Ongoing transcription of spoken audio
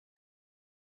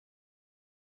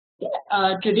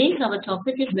Today our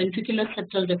topic is ventricular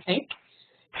septal defect.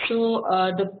 So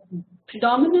the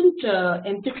predominant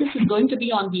emphasis is going to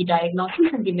be on the diagnosis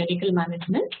and the medical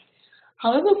management.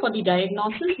 However, for the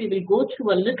diagnosis, we will go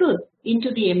through a little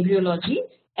into the embryology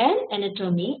and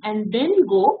anatomy, and then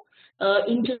go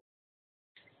into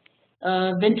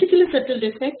ventricular septal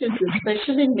defect is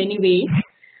special in many ways.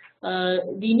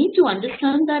 We need to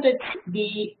understand that it's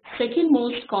the second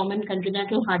most common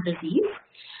congenital heart disease,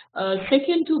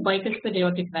 second to bicuspid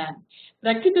aortic valve.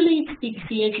 Practically, it's the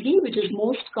CHD which is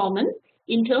most common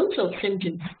in terms of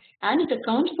symptoms, and it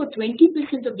accounts for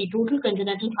 20% of the total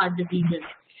congenital heart diseases.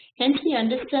 Hence, we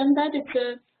understand that it's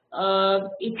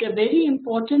a very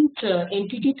important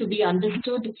entity to be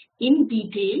understood in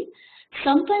detail.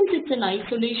 Sometimes it's in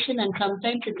isolation and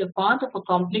sometimes it's a part of a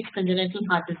complex congenital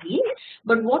heart disease.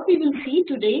 But what we will see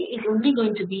today is only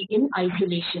going to be in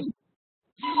isolation.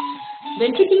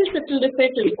 Ventricular septal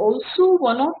defect is also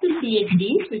one of the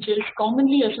CHDs which is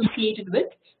commonly associated with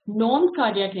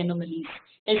non-cardiac anomalies,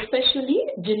 especially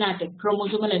genetic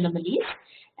chromosomal anomalies.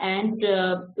 And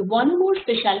one more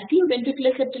specialty of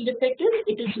ventricular septal defect is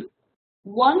it is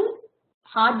one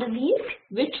heart disease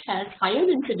which has higher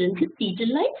incidence in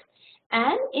fetal life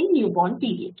and in newborn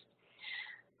period.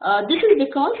 This is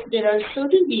because there are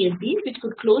certain VSDs which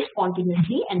could close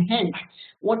spontaneously, and hence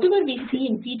whatever we see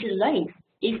in fetal life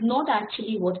is not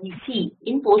actually what we see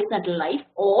in postnatal life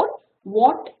or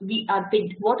what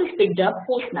is picked up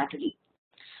postnatally.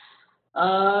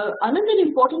 Another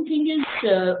important thing is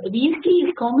VSD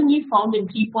is commonly found in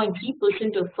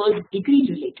 3.3% of first degree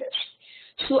relators.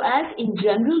 So as in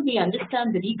general we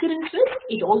understand the recurrence risk,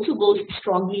 it also goes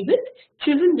strongly with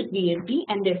children with VSD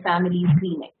and their family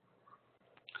screening.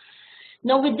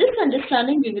 Now with this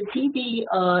understanding we will see the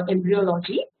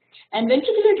embryology. And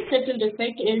ventricular septal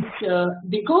defect is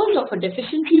because of a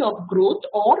deficiency of growth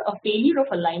or a failure of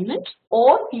alignment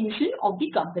or fusion of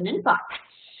the component parts.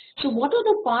 So what are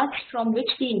the parts from which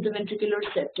the interventricular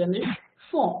septum is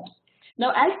formed?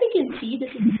 Now as we can see, this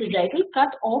is the sagittal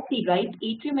cut of the right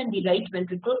atrium and the right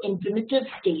ventricle in primitive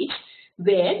stage,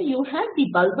 where you have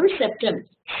the bulbar septum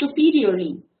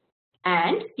superiorly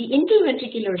and the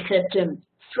interventricular septum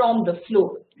from the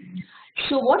floor.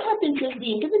 So what happens is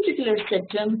the interventricular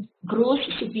septum grows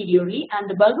superiorly and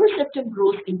the bulbar septum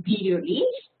grows inferiorly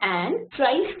and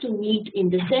tries to meet in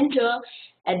the center.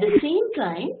 At the same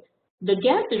time, the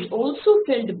gap is also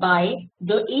filled by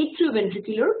the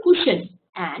atrioventricular cushion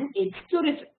and its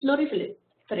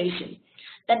proliferation.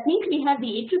 That means we have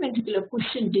the atrioventricular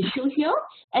cushion tissue here,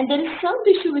 and there is some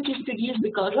tissue which is produced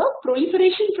because of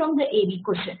proliferation from the AV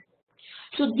cushion.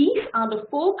 So these are the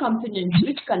four components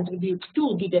which contribute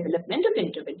to the development of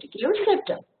interventricular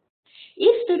septum.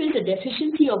 If there is a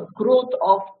deficiency of growth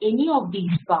of any of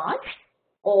these parts,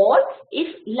 or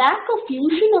if lack of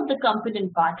fusion of the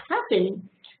component parts happen,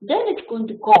 then it's going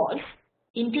to cause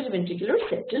interventricular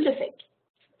septal defect.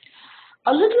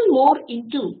 A little more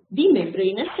into the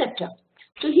membranous septum.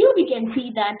 So here we can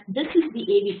see that this is the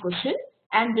AV cushion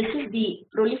and this is the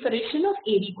proliferation of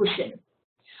AV cushion.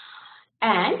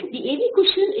 And the AV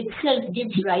cushion itself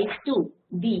gives rise to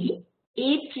the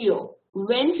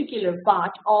atrioventricular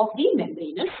part of the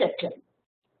membranous septum.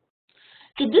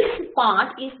 So this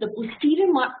part is the posterior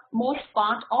most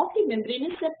part of the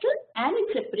membranous septum, and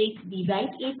it separates the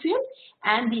right atrium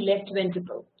and the left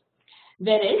ventricle.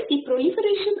 Whereas the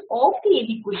proliferation of the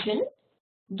AV cushion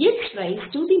gives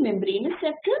rise to the membranous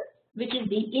septum, which is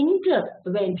the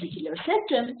interventricular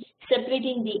septum,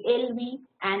 separating the LV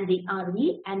and the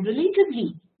RV, and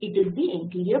relatively it is the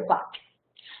anterior part.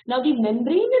 Now the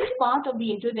membranous part of the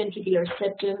interventricular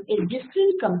septum is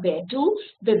different compared to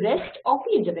the rest of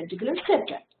the interventricular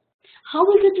septum.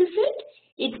 How is it different?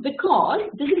 It's because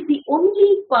this is the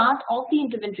only part of the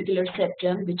interventricular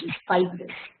septum which is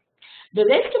fibrous. The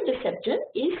rest of the septum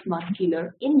is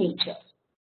muscular in nature.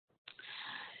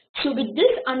 So with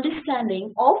this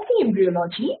understanding of the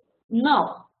embryology,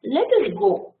 now let us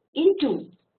go into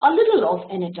a little of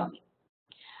anatomy.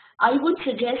 I would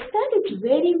suggest that it's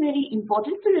very, very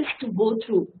important for us to go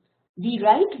through the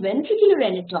right ventricular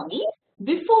anatomy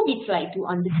before we try to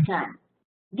understand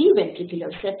the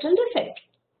ventricular septal defect.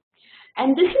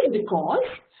 And this is because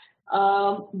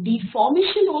the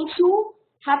formation also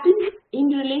happens in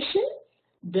relation.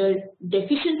 The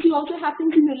deficiency also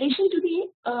happens in relation to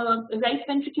the right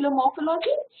ventricular morphology,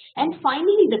 and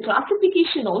finally the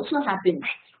classification also happens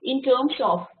in terms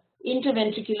of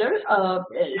interventricular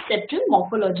septal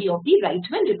morphology of the right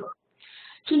ventricle.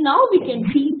 So now we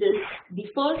can see this, the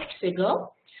first figure.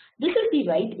 This is the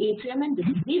right atrium and this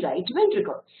is the right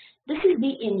ventricle. This is the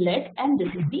inlet and this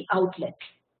is the outlet.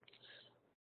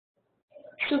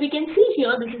 So we can see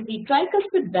here this is the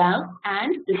tricuspid valve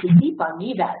and this is the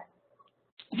pulmonary valve.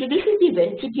 So this is the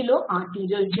ventricular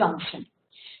arterial junction.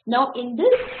 Now in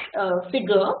this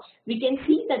figure, we can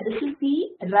see that this is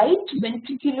the right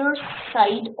ventricular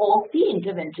side of the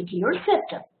interventricular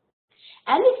septum.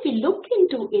 And if we look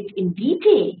into it in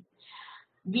detail,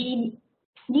 we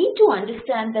need to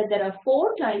understand that there are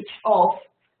 4 types of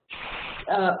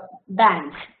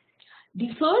bands. The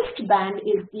first band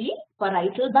is the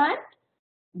parietal band,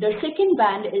 the second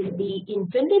band is the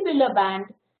infundibular band,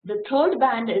 the third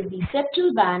band is the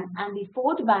septal band, and the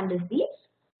fourth band is the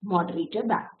moderator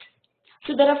band.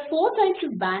 So there are 4 types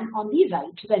of band on the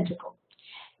right ventricle.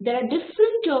 There are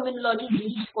different terminologies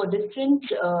used for different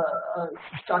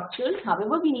structures.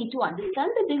 However, we need to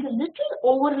understand that there is a little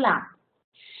overlap,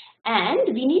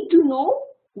 and we need to know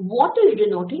what is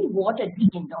denoting what at the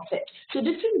end of it. So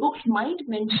different books might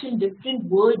mention different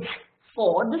words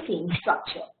for the same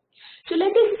structure. So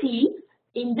let us see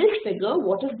in this figure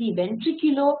what is the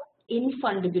ventricular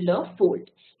infundibular fold.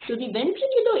 So the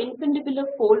ventricular infundibular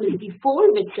fold is the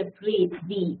fold which separates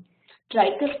the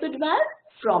tricuspid valve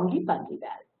from the pulmonary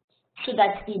valve. So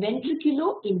that's the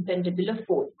ventricular infundibular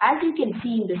fold. As you can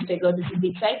see in this figure, this is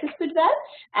the tricuspid valve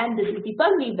and this is the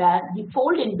pulmonary valve. The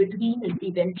fold in between is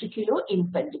the ventricular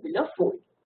infundibular fold.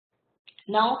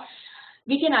 Now,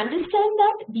 we can understand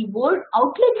that the word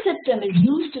outlet septum is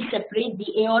used to separate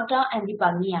the aorta and the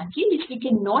pulmonary artery, which we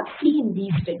cannot see in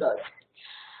these figures.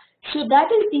 So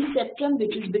that is the septum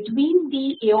which is between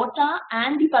the aorta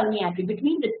and the pulmonary artery,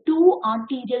 between the 2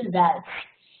 arterial valves,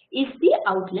 is the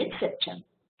outlet septum.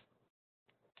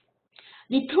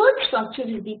 The third structure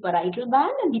is the parietal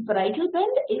band, and the parietal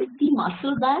band is the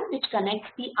muscle band which connects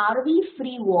the RV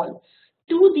free wall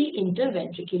to the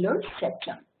interventricular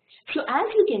septum. So as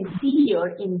you can see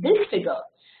here in this figure,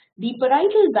 the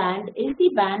parietal band is the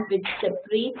band which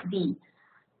separates the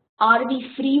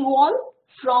RV free wall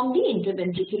from the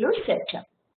interventricular septum.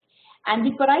 And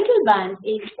the parietal band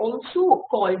is also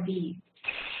called the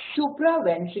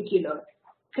supraventricular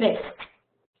crest.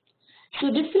 So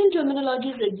different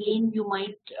terminologies, again, you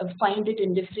might find it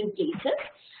in different places.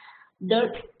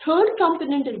 The third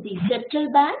component is the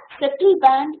septal band. Septal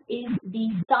band is the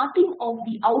starting of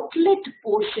the outlet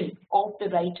portion of the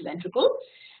right ventricle,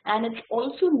 and it's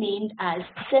also named as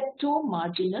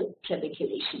septomarginal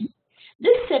trabeculation.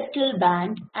 This septal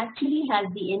band actually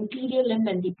has the anterior limb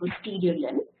and the posterior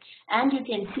limb, and you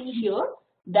can see here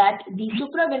that the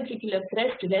supraventricular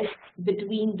crest rests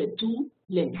between the 2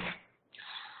 limbs.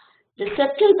 The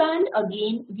septal band,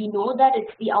 again, we know that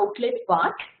it's the outlet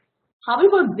part.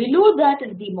 However, below that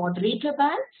is the moderator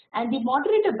band, and the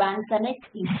moderator band connects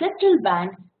the septal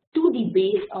band to the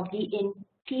base of the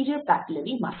inferior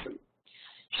papillary muscle.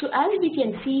 So as we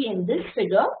can see in this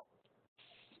figure,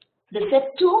 the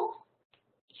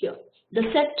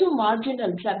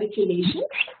septomarginal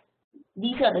trabeculations,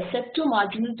 these are the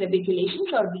septomarginal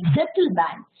trabeculations or the septal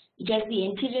band, which has the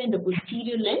anterior and the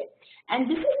posterior limb. And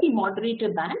this is the moderator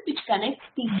band which connects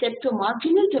the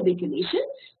septomarginal trabeculation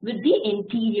with the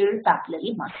anterior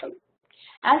papillary muscle.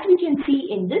 As we can see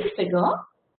in this figure,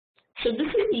 so this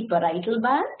is the parietal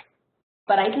band.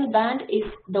 Parietal band is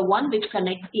the one which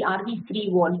connects the RV free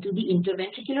wall to the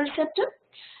interventricular septum.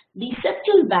 The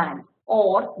septal band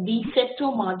or the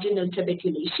septomarginal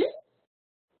trabeculation,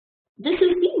 this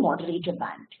is the moderator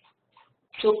band.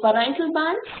 So parietal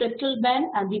band, septal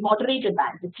band and the moderator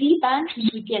band, the 3 bands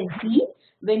which we can see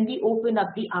when we open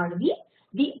up the RV.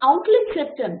 The outlet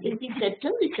septum is the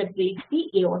septum which separates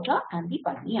the aorta and the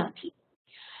pulmonary artery.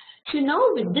 So now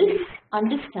with this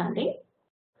understanding,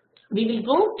 we will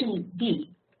go to the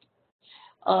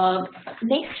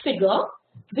next figure,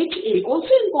 which is also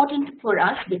important for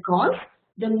us because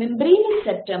the membranous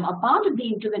septum, a part of the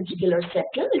interventricular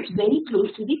septum, is very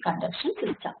close to the conduction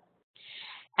system.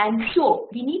 And so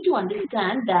we need to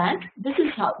understand that this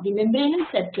is how the membranous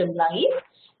septum lies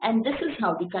and this is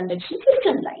how the conduction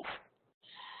system lies.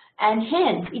 And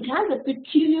hence it has a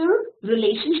peculiar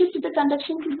relationship to the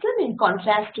conduction system in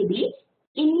contrast to the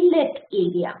inlet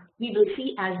area. We will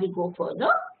see as we go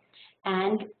further.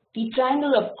 And the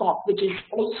triangle of Koch, which is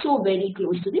also very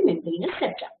close to the membranous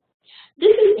septum.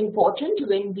 This is important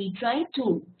when we try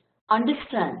to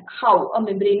understand how a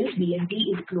membranous VSD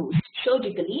is closed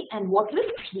surgically and what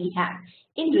risks we have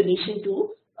in relation to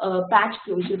patch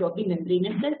closure of the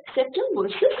membranous septum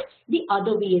versus the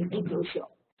other VSD closure.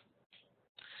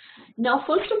 Now,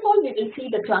 first of all, we will see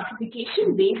the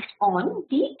classification based on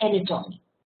the anatomy.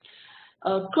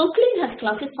 Kirkland has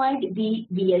classified the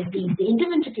VSD, the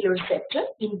interventricular septum,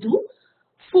 into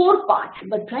 4 parts,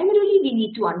 but primarily we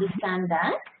need to understand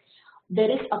that there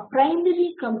is a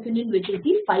primary component which is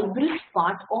the fibrous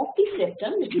part of the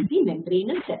septum, which is the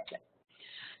membranous septum.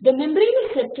 The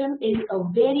membranous septum is a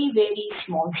very, very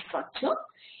small structure.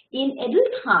 In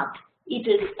adult heart, it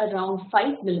is around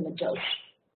 5 millimeters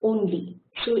only.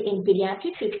 So in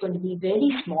pediatrics, it's going to be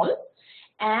very small.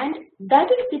 And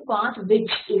that is the part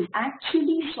which is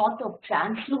actually sort of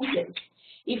translucent.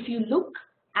 If you look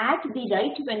at the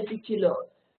right ventricular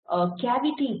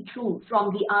cavity through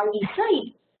from the RV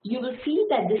side, you will see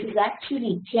that this is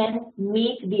actually can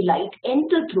make the light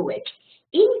enter through it,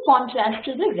 in contrast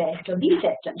to the rest of the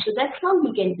septum. So that's how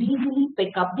you can easily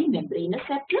pick up the membranous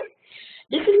septum.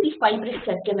 This is the fibrous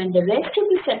septum, and the rest of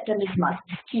the septum is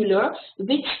muscular,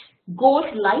 which goes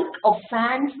like a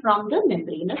fan from the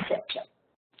membranous septum.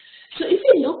 So if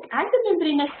you look at the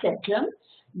membranous septum,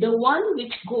 the one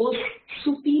which goes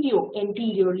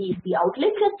anteriorly is the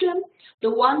outlet septum, the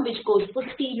one which goes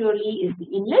posteriorly is the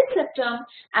inlet septum,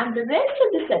 and the rest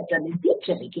of the septum is the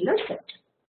trabecular septum.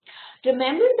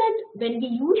 Remember that when we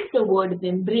use the word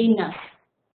membranous,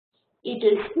 it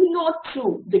is not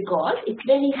true because it's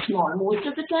very small. Most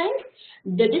of the time,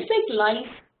 the defect lies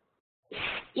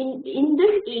in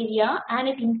this area, and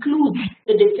it includes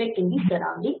the defect in the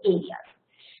surrounding areas.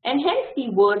 And hence the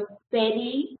word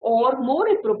peri, or more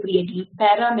appropriately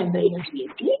paramembranous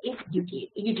VSD, is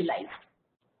utilized.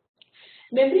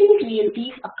 Membranous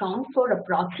VSDs account for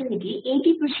approximately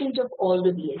 80% of all the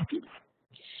VSDs.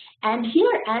 And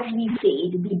here, as we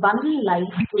said, the bundle lies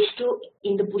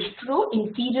in the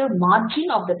posterior-inferior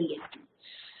margin of the VSD.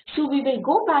 So we will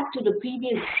go back to the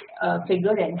previous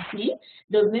figure and see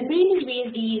the membranous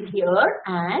VSD is here,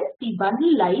 and the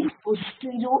bundle lies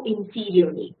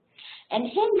posterior-inferiorly. And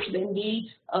hence, when the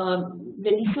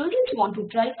surgeons want to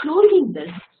try closing this,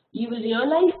 you will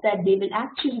realize that they will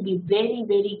actually be very,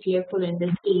 very careful in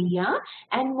this area,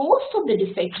 and most of the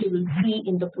defects you will see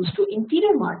in the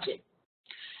posterior-inferior margin.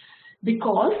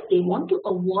 Because they want to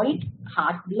avoid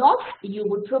heart blocks, you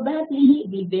would probably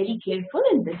be very careful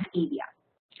in this area.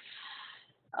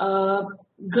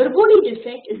 Garbodi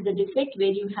defect is the defect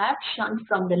where you have shunt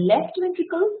from the left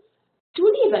ventricle to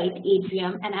the right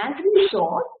atrium, and as we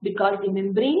saw, because the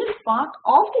membranous part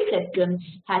of the septum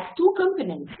has two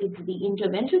components, it's the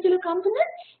interventricular component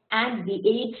and the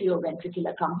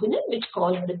atrioventricular component, which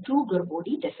cause the true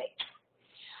Garbodi defect.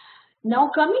 Now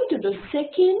coming to the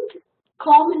second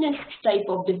commonest type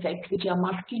of defects, which are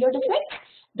muscular defects.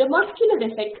 The muscular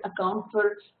defects account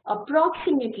for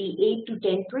approximately 8 to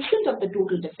 10% of the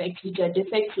total defects, which are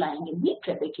defects lying in the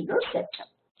trabecular septum.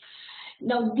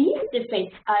 Now, these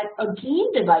defects are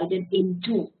again divided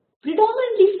into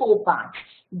predominantly 4 parts: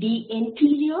 the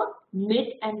anterior, mid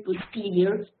and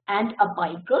posterior, and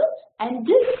apical, and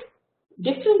this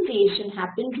differentiation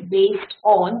happens based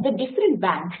on the different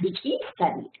bands which we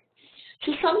studied.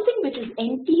 So something which is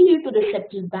anterior to the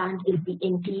septal band is the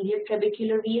anterior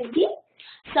trabecular VSD.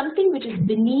 Something which is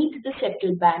beneath the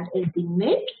septal band is the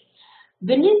mid.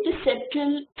 Beneath the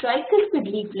septal tricuspid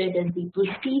leaflet is the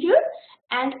posterior,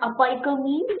 and apical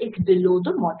means it's below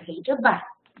the moderator band.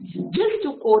 Just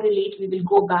to correlate, we will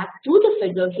go back to the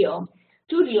figure here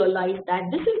to realize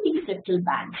that this is the septal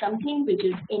band. Something which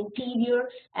is anterior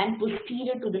and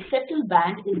posterior to the septal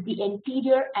band is the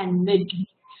anterior and mid.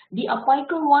 The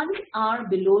apical ones are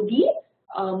below the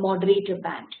moderator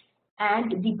band,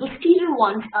 and the posterior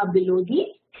ones are below the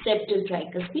septal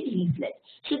tricuspid leaflet.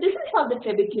 So this is how the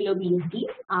trabecular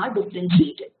VSDs are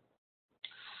differentiated.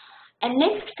 And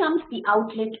next comes the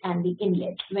outlet and the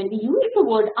inlet. When we use the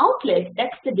word outlet,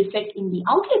 that's the defect in the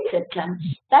outlet septum.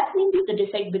 That means the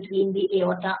defect between the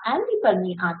aorta and the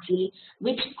pulmonary artery,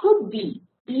 which could be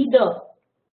either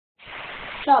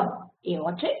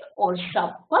subaortic or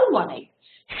subpulmonic.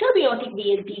 Subaortic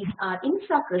VSDs are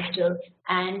infracrustal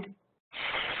and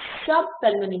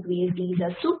subpulmonic VSDs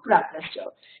are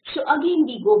supracrustal. So again,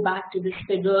 we go back to this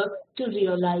figure to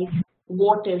realize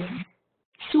what is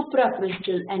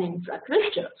supracrustal and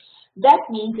infracrustal. That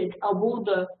means it's above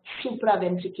the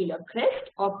supraventricular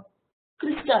crest or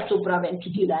crista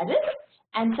supraventricularis,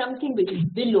 and something which is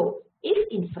below is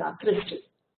infracrustal.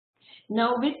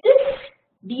 Now with this,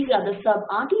 these are the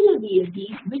subarterial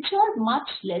VSDs, which are much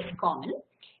less common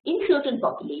in certain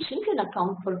populations and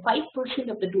account for 5%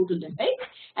 of the total defects,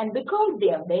 and because they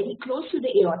are very close to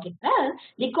the aortic valve,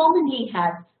 they commonly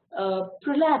have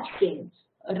prolapsing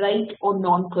right or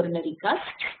non-coronary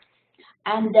cusps.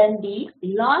 And then the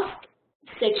last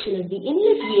section is the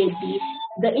inlet VSD.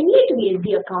 The inlet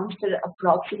VSD accounts for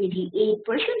approximately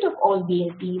 8% of all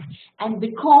VSDs, and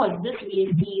because this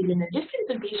VSD is in a different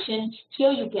position,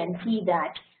 here you can see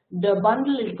that the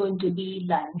bundle is going to be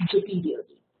lying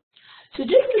superiorly. So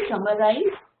just to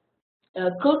summarize,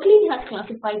 Kirkland has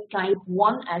classified type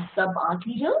 1 as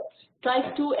subarterial,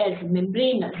 type 2 as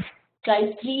membranous,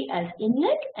 type 3 as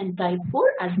inlet, and type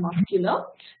 4 as muscular.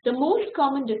 The most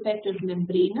common defect is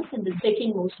membranous and the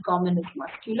second most common is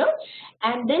muscular.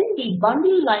 And then the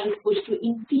bundle lies pushed to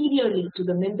inferiorly to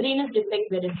the membranous defect,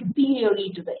 whereas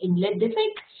superiorly to the inlet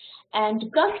defect.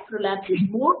 And cusp prolapse is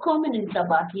more common in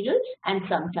subarterial and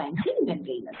sometimes in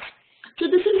membranous. So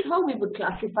this is how we would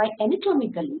classify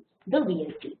anatomically the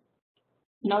VSD.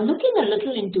 Now looking a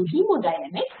little into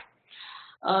hemodynamics,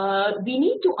 we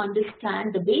need to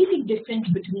understand the basic difference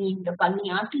between the pulmonary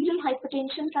arterial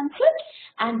hypertension concept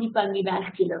and the pulmonary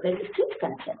vascular resistance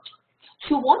concept.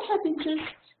 So what happens is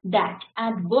that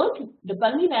at birth the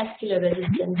pulmonary vascular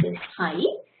resistance is high,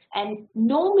 and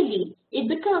normally it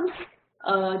becomes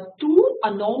to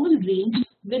a normal range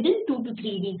within 2 to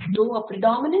 3 weeks, though a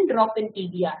predominant drop in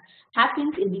PVR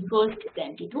happens in the first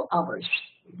 72 hours.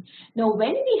 Now,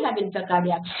 when we have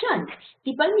intracardiac shunts,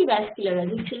 the pulmonary vascular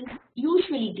resistance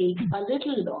usually takes a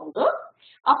little longer,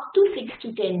 up to 6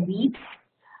 to 10 weeks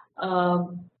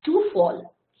to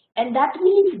fall. And that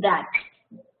means that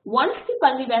once the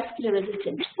pulmonary vascular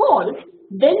resistance falls,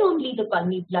 then only the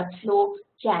pulmonary blood flow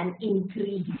can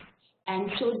increase. And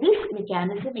so this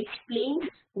mechanism explains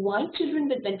why children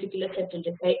with ventricular septal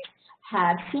defect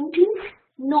have symptoms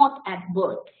not at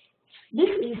birth. This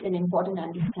is an important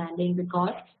understanding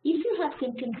because if you have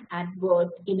symptoms at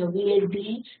birth in a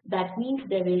VSD, that means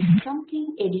there is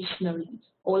something additionally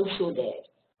also there.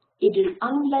 It is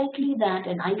unlikely that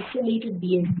an isolated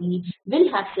VSD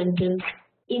will have symptoms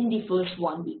in the first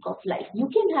 1 week of life. You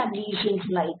can have lesions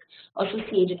like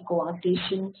associated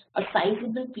coarctation, a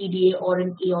sizable PDA or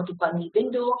an aortic pulmonary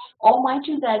window, or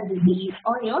mitral valve disease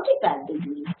or aortic valve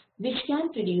disease, which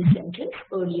can produce symptoms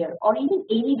earlier, or even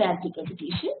any valvular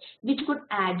agitation, which could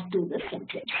add to the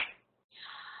symptoms.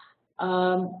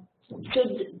 So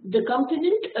the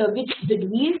component which the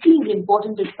VSD is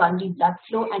important is pulmonary blood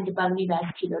flow and the pulmonary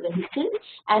vascular resistance,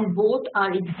 and both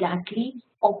are exactly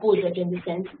opposite in the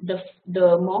sense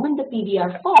the moment the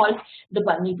PVR falls, the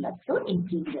pulmonary blood flow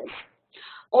increases.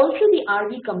 Also the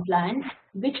RV compliance,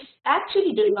 which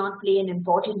actually does not play an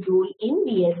important role in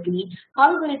VSD.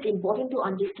 However, it's important to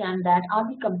understand that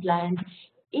RV compliance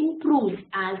improves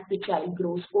as the child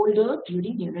grows older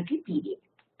during neonatal period.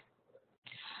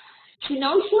 So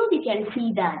now here we can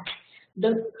see that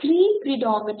the three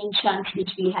predominant shunts which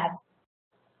we have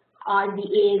are the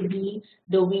ASD,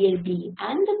 the VSD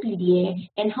and the PDA.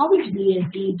 And how is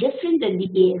VSD different than the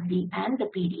ASD and the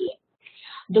PDA?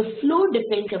 The flow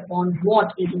depends upon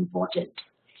what is important.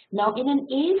 Now in an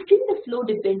ASD, the flow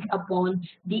depends upon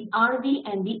the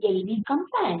RV and the LV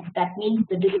compliance. That means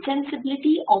the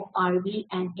distensibility of RV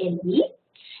and LV.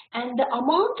 And the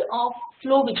amount of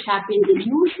flow which happens is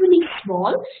usually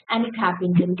small and it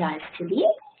happens in diastole.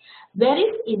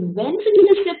 Whereas in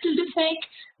ventricular septal defect,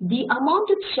 the amount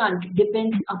of shunt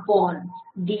depends upon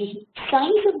the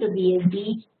size of the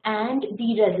VSD and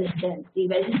the resistance. The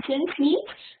resistance means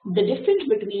the difference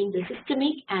between the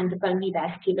systemic and the pulmonary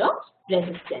vascular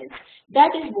resistance.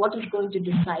 That is what is going to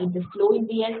decide the flow in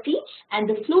VSD, and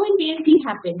the flow in VSD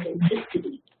happens in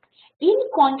systole. In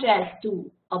contrast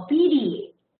to a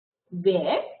PDA,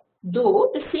 where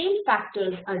though the same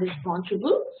factors are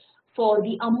responsible for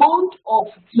the amount of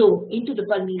flow into the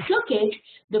pulmonary circuit,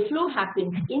 the flow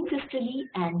happens in systole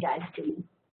and diastole,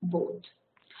 both.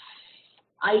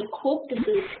 I hope this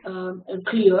is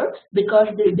clear, because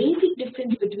the basic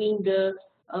difference between the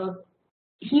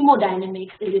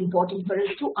hemodynamics is important for us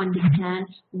to understand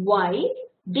why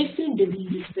different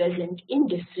diseases present in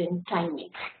different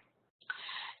timings.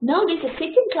 Now there's a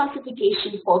second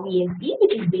classification for VSD,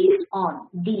 which is based on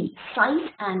the size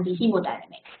and the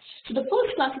hemodynamics. So the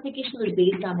first classification was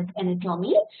based on its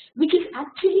anatomy, which is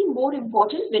actually more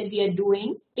important when we are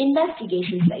doing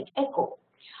investigations like echo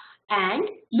and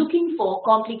looking for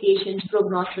complications,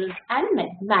 prognosis and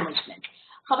management.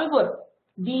 However,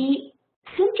 the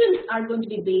symptoms are going to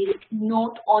be based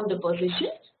not on the position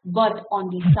but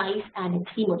on the size and its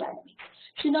hemodynamics.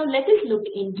 So now let us look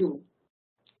into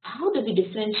how do we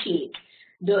differentiate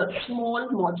the small,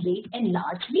 moderate and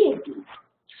large VSDs.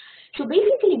 So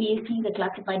basically VSDs are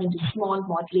classified into small,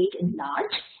 moderate and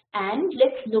large, and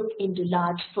let's look into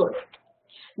large first.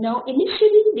 Now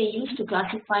initially they used to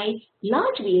classify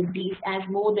large VSDs as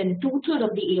more than 2/3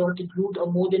 of the aortic root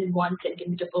or more than 1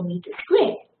 centimeter per meter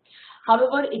square.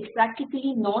 However, it's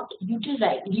practically not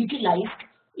utilized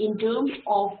in terms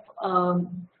of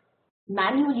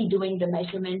manually doing the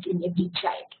measurement in every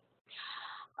child.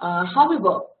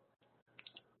 However,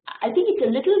 I think it's a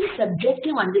little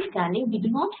subjective understanding. We do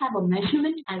not have a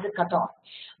measurement as a cutoff,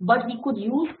 but we could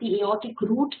use the aortic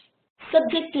root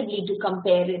subjectively to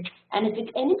compare it, and if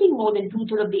it's anything more than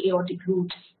 2/3 of the aortic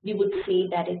root, we would say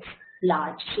that it's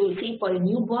large. So say for a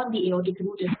newborn, the aortic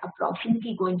root is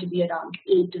approximately going to be around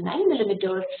 8 to 9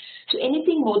 millimeters. So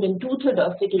anything more than 2/3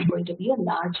 of it is going to be a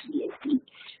large VSD.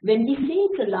 When we say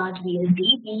it's a large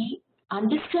VSD, we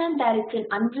understand that it's an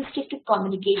unrestricted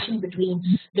communication between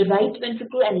the right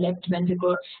ventricle and left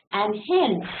ventricle, and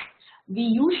hence we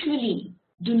usually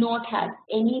do not have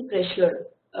any pressure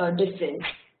difference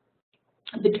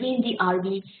between the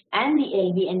RV and the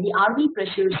LV, and the RV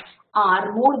pressures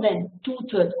are more than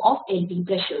 2/3 of LV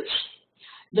pressures.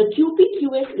 The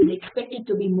QPQS is expected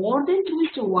to be more than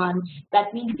 2:1.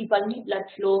 That means the pulmonary blood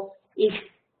flow is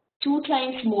 2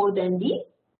 times more than the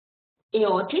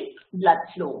aortic blood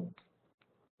flow.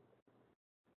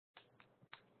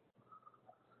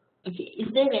 Okay,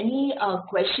 is there any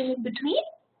question in between?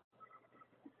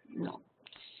 No.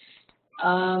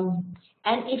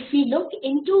 And if we look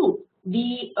into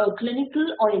the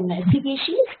clinical or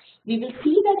investigations, we will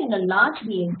see that in a large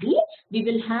VSD, we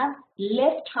will have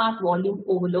left heart volume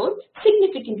overload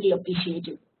significantly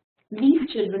appreciated.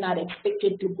 These children are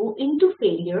expected to go into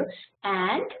failure,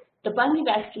 and the pulmonary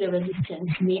vascular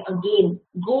resistance may again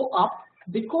go up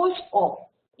because of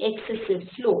excessive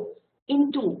flow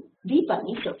into the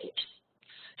pulmonary circuit.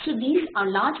 So these are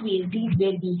large VSDs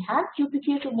where we have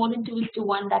QPQs of more than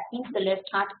 2:1. That means the left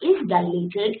heart is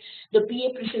dilated, the PA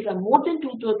pressures are more than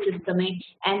 2/3 systemic,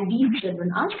 and these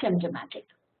children are symptomatic.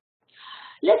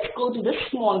 Let's go to the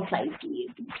small sized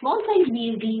VSDs. Small sized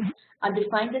VSDs are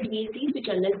defined as VSDs which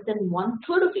are less than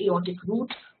 1/3 of aortic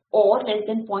root or less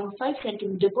than 0.5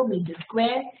 centimeter per meter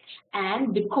square,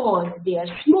 and because they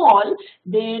are small,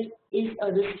 there is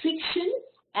a restriction,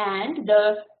 and the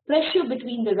pressure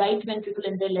between the right ventricle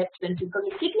and the left ventricle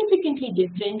is significantly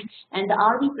different, and the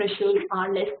RV pressures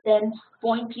are less than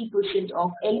 0.3%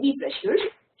 of LV pressures.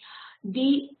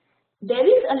 There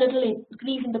is a little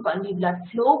increase in the pulmonary blood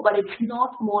flow, but it's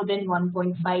not more than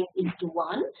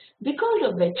 1.5:1, because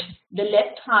of which the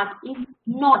left heart is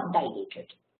not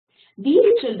dilated.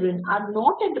 These children are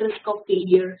not at risk of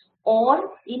failure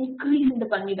or increase in the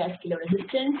pulmonary vascular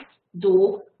resistance,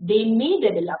 though they may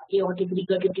develop aortic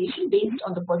regurgitation based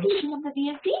on the position of the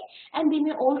VSD, and they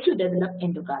may also develop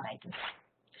endocarditis.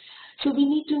 So we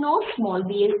need to know small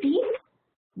VSDs,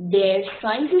 their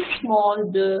size is small,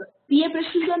 the PA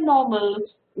pressures are normal,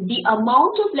 the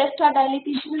amount of left heart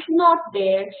dilatation is not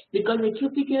there because the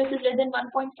QPQS is less than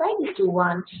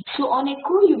 1.5:1. So on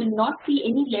echo, you will not see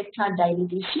any left heart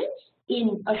dilatation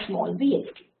in a small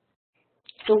VSD.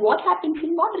 So what happens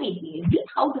in moderate VSD?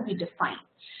 How do we define?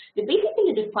 They're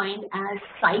basically defined as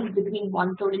size between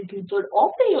 1/3 and 2/3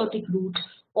 of the aortic root,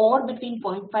 or between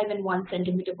 0.5 and 1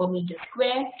 centimeter per meter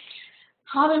square.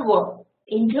 However,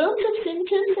 in terms of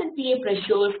symptoms and PA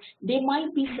pressures, they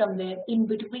might be somewhere in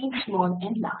between small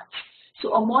and large.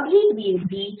 So a moderate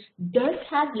VSD does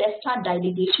have left heart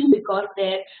dilatation because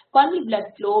their pulmonary blood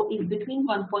flow is between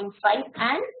 1.5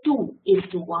 and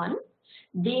 2:1.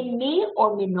 They may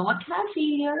or may not have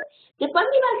failure. The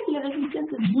pulmonary vascular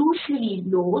resistance is usually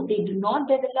low. They do not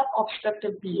develop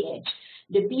obstructive PH.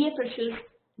 The PA pressures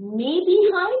may be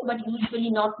high, but usually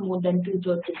not more than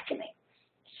 2/3 systemic.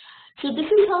 So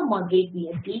this is how moderate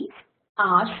VSDs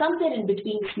are, somewhere in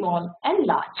between small and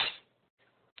large.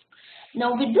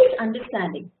 Now with this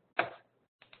understanding,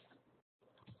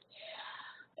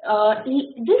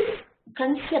 this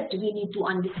concept we need to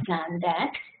understand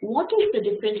that what is the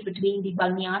difference between the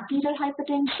pulmonary arterial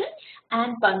hypertension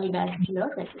and pulmonary vascular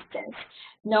resistance.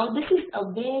 Now this is a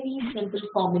very simple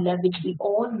formula which we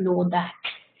all know, that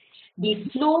the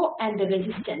flow and the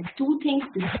resistance, two things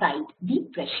decide the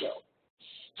pressure.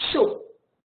 So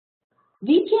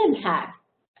we can have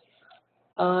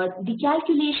the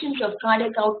calculations of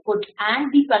cardiac output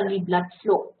and the pulmonary blood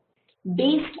flow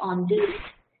based on this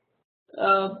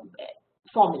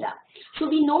formula. So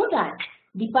we know that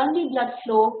the pulmonary blood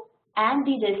flow and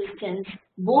the resistance,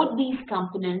 both these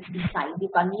components decide the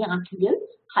pulmonary arterial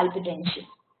hypertension.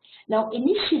 Now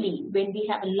initially, when we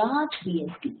have a large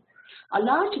VSD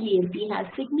has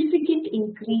significant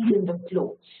increase in the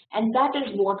flow, and that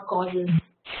is what causes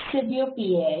severe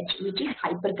PAH, which is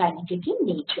hyperkinetic in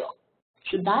nature.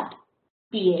 So that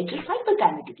PAH is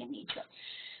hyperkinetic in nature.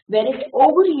 Whereas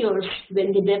over years,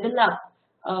 when they develop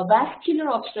vascular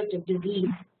obstructive disease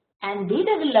and they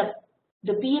develop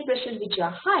the PA pressures which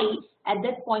are high, at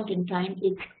that point in time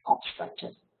it's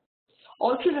obstructive.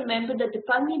 Also remember that the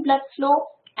pulmonary blood flow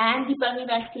and the pulmonary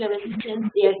vascular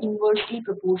resistance, they are inversely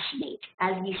proportionate,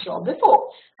 as we saw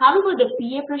before. However, the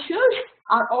PA pressures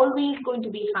are always going to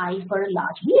be high for a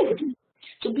large VSD.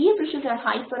 So PA pressures are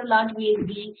high for a large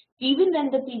VSD even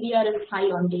when the PVR is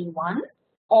high on day 1,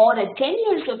 or at 10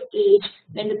 years of age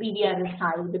when the PVR is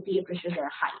high, the PA pressures are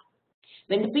high.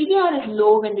 When the PVR is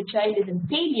low, when the child is in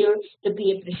failure, the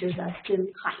PA pressures are still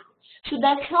high. So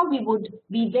that's how we would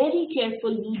be very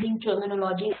careful using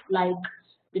terminologies like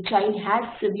the child has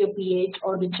severe pH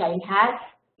or the child has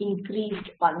increased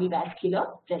pulmonary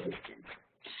resistance.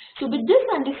 So with this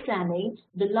understanding,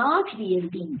 the large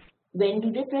VSDs, when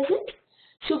do they present?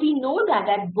 So we know that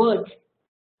at birth,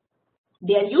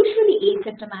 they are usually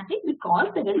asymptomatic because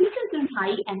the resistance is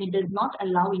high and it does not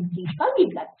allow increased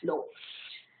pulmonary blood flow.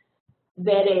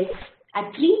 Whereas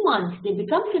at 3 months, they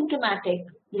become symptomatic.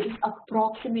 This is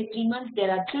approximate 3 months.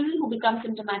 There are children who become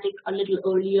symptomatic a little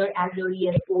earlier, as early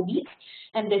as 4 weeks,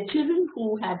 and there are children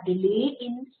who have delay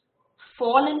in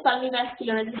fall in pulmonary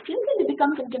vascular resistance and they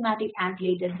become symptomatic as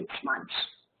late as 6 months.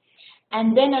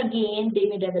 And then again, they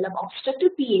may develop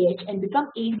obstructive pH and become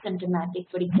asymptomatic,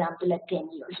 for example, at 10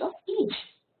 years of age.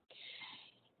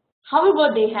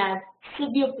 However, they have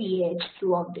severe pH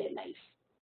throughout their life.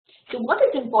 So what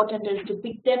is important is to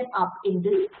pick them up in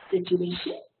this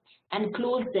situation and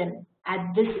close them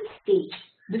at this stage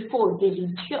before they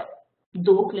reach here,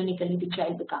 though clinically the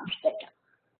child becomes better.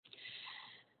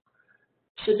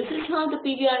 So this is how the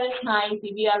PVR is high,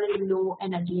 PVR is low,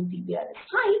 and again PVR is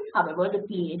high. However, the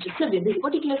pH is severe. This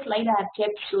particular slide I have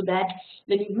kept so that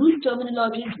when you use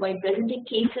terminologies while presenting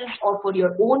cases or for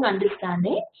your own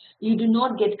understanding, you do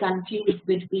not get confused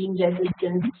between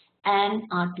resistance and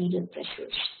arterial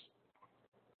pressures.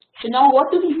 So now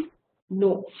what do we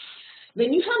know?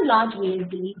 When you have large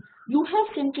VSD, you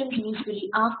have symptoms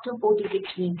usually after 4 to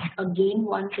 6 weeks. Again,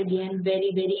 once again,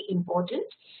 very, very important.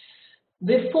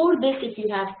 Before this, if you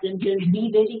have symptoms, be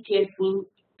very careful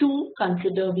to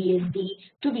consider VSD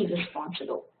to be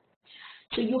responsible.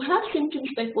 So you have symptoms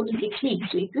by 4 to 6 weeks.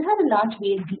 So if you have a large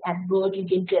VSD at birth, you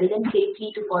can tell them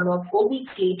safely to follow up 4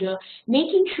 weeks later,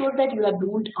 making sure that you have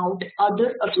ruled out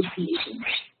other associations.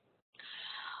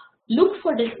 Look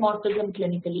for dysmorphism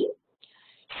clinically.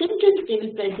 Symptoms they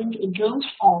will present in terms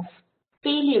of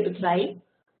failure to thrive,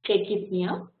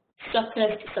 tachypnea,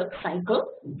 suppressed cycle,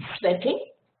 sweating,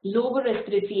 lower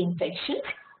respiratory infections,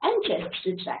 and chest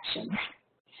retractions.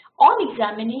 On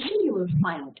examination, you will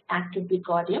find active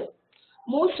Pedicardio.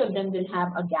 Most of them will have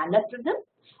a gallop rhythm,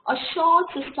 a short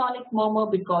systolic murmur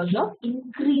because of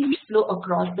increased flow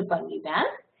across the pulmonary valve,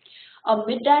 a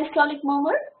mid-diastolic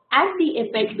murmur at the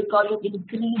apex because of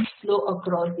increased flow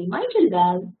across the mitral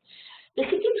valve. The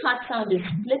second heart sound is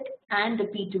split and the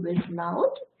P2 is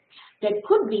loud. There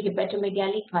could be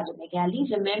hepatomegaly, cardiomegaly.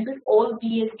 Remember, all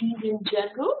VSDs in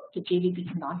general, the JVP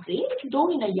is not raised, though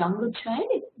in a younger child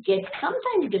it gets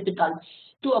sometimes difficult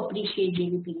to appreciate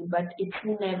JVP, but it's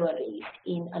never raised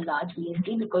in a large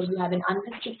VSD because you have an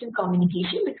unrestricted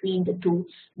communication between the two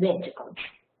ventricles.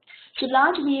 So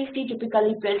large VSD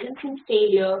typically presents in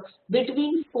failure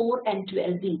between 4 and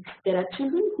 12 weeks. There are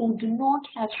children who do not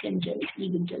have symptoms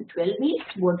even till 12 weeks.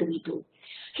 What do we do?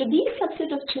 So these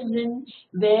subset of children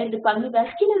where the pulmonary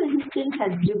vascular resistance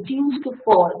has reduced to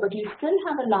fall, but you still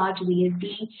have a large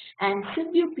VSD and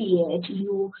severe pH,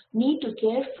 you need to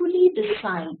carefully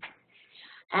decide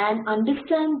and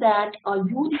understand that a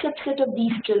huge subset of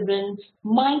these children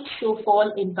might show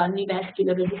fall in pulmonary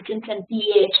vascular resistance and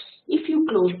pH if you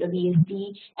close the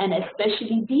VSD, and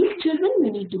especially these children, we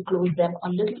need to close them a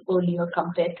little earlier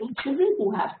compared to children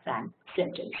who have frank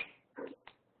symptoms.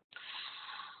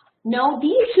 Now,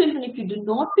 these children, if you do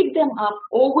not pick them up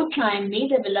over time, may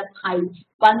develop high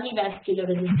pulmonary vascular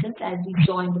resistance, as we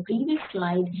saw in the previous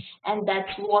slide, and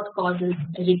that's what causes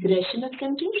regression of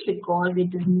symptoms because it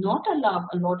does not allow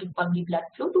a lot of pulmonary blood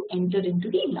flow to enter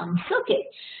into the lung circuit.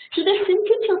 So the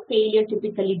symptoms of failure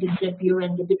typically disappear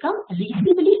and they become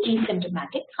reasonably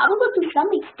asymptomatic. However, to some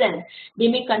extent, they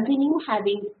may continue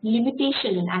having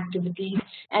limitation in activities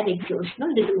and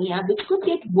exertional dyspnea, which could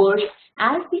get worse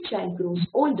as the child grows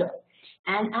older.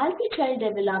 And as the child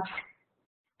develops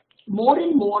more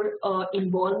and more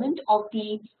involvement of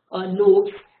the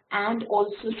lobes and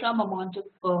also some amount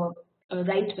of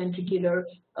right ventricular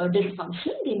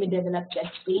dysfunction, they may develop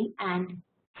chest pain and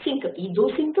syncope.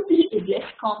 Though syncope is less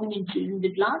common in children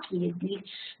with large VSDs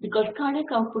because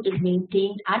cardiac output is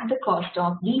maintained at the cost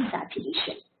of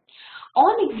desaturation.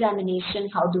 On examination,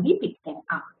 how do we pick them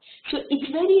up? So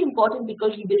it's very important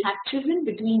because you will have children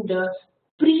between the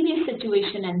previous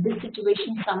situation and this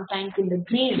situation sometimes in the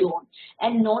gray zone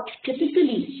and not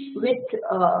typically with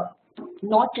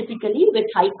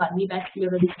high pulmonary vascular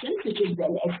resistance, which is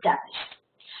well established.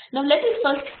 Now let us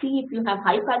first see if you have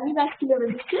high pulmonary vascular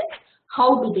resistance,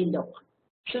 how do they look?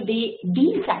 So they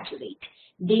desaturate.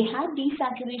 They have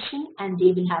desaturation and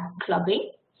they will have clubbing.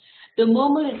 The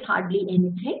murmur is hardly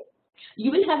anything.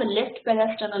 You will have a left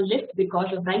parasternal lift because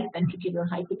of right ventricular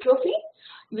hypertrophy.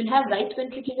 You will have right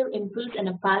ventricular impulse and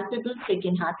a palpable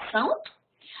second heart sound.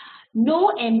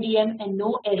 No MDM and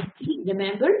no S3.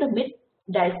 Remember, the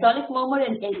mid-diastolic murmur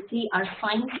and S3 are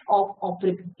signs of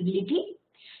operability.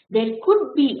 There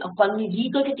could be a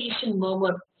pulmonary regurgitation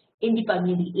murmur in the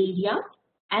pulmonary area,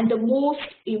 and the most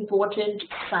important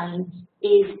sign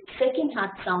is second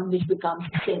heart sound, which becomes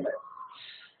single.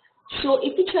 So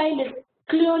if the child is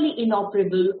clearly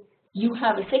inoperable, you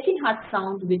have a second heart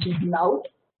sound which is loud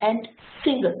and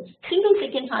single. Single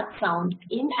second heart sound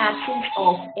in absence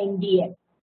of MDM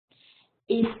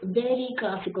is very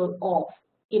classical of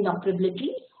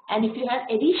inoperability, and if you have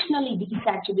additionally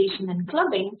desaturation and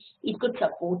clubbing, it could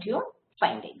support your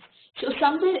findings. So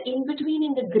somewhere in between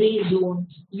in the gray zone,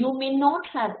 you may not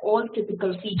have all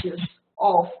typical features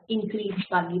of increased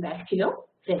pulmonary vascular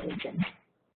resistance.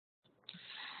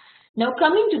 Now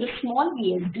coming to the small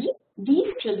VSD,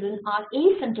 these children are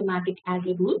asymptomatic as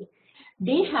a rule.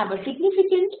 They have a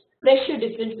significant pressure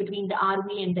difference between the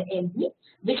RV and the LV,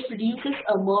 which produces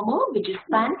a murmur which is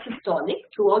pansystolic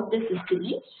throughout the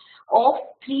systole of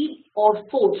 3 or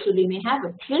 4. So they may have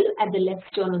a trill at the left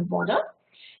sternal border.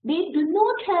 They do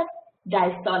not have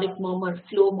diastolic murmur,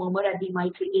 flow murmur at the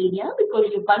mitral area because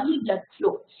your pulmonary blood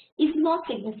flow is not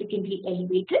significantly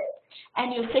elevated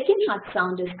and your second heart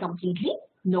sound is completely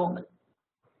normal.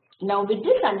 Now with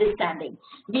this understanding,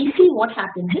 we see what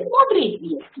happens in moderate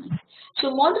VSDs. So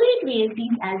moderate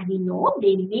VSDs, as we know,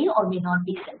 they may or may not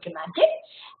be symptomatic,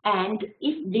 and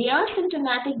if they are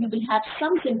symptomatic, you will have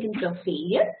some symptoms of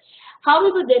failure.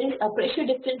 However, there is a pressure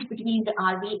difference between the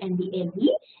RV and the LV,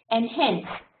 and hence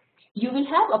you will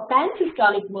have a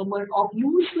pansystolic murmur of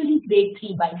usually grade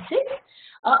 3/6.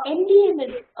 MDM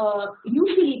is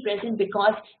usually present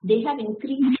because they have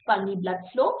increased pulmonary blood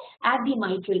flow at the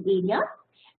mitral area,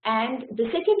 and the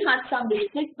second heart sound is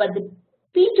split, but the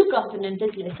P2 component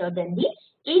is lesser than the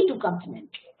A2 component.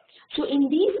 So in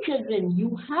these children,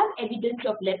 you have evidence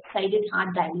of left-sided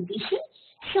heart dilatation,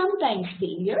 sometimes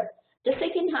failure. The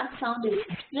second heart sound is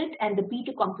split and the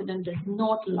P2 component is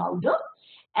not louder,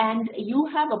 and you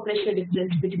have a pressure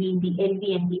difference between the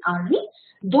LV and the RV,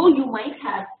 though you might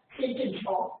have symptoms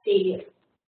of failure.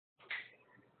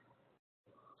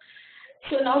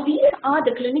 So now these are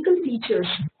the clinical features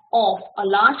of a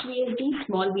large VSD,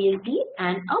 small VSD,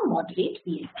 and a moderate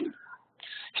VSD.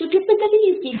 So typically,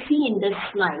 if we see in this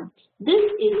slide, this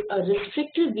is a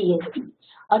restrictive VSD.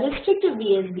 A restrictive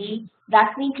VSD,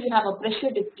 that means you have a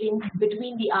pressure difference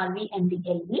between the RV and the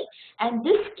LV, and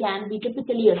this can be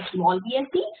typically a small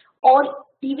VSD or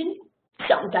even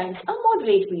sometimes a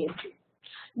moderate VSD.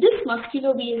 This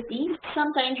muscular VSD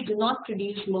sometimes do not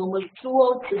produce murmurs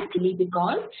throughout systole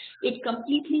because it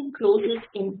completely closes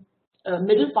in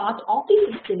middle part of the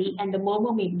systole and the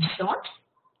murmur may be short.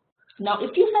 Now,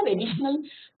 if you have additional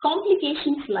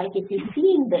complications, like if you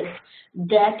see in this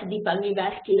that the pulmonary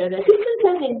vascular resistance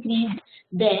has increased,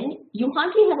 then you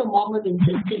hardly have a murmur in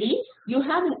systole. You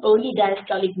have an early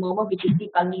diastolic murmur, which is the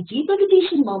pulmonary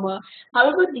regurgitation murmur.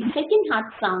 However, the second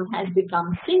heart sound has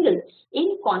become single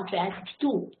in contrast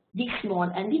to the small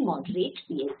and the moderate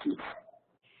VSDs.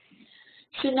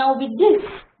 So now with this,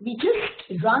 we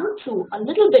just run through a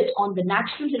little bit on the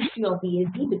natural history of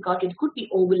VSD because it could be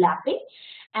overlapping,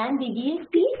 and the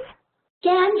VSDs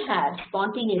can have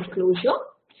spontaneous closure,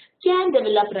 can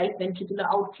develop right ventricular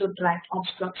outflow tract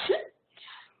obstruction,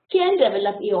 can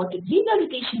develop aortic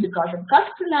regurgitation because of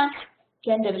cusp prolapse,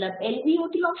 can develop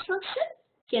LVOT obstruction,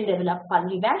 can develop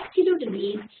pulmonary vascular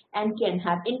disease, and can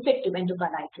have infective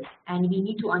endocarditis. And we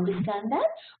need to understand that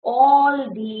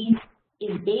all these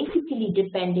is basically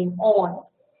depending on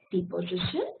the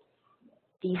position,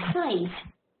 the size,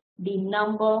 the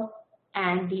number,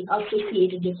 and the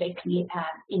associated effects we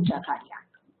have intracardiac.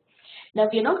 Now,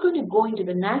 we are not going to go into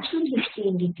the natural history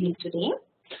in detail today,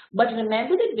 but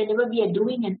remember that whenever we are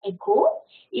doing an echo,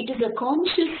 it is a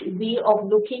conscious way of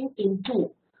looking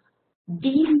into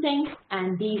these things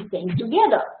and these things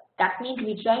together. That means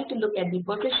we try to look at the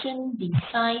position, the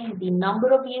size, the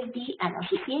number of VSD and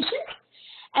associations,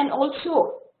 and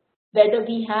also whether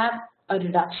we have a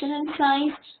reduction in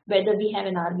size, whether we have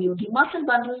an RVOT muscle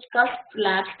bundle, cusp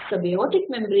prolapse, subaortic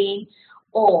membrane,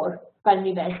 or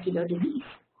pulmonary vascular disease.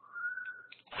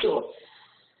 So,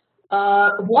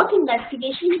 what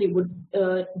investigations we would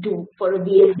do for a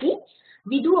VSD?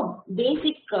 We do a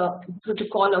basic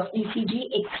protocol of ECG,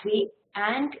 X-ray,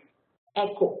 and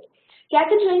echo.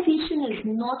 Catheterization is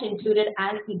not included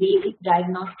as the basic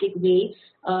diagnostic way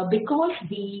because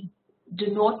we do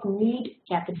not need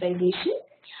catheterization.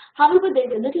 However,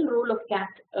 there is a little role of cath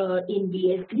in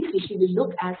VSD, which we will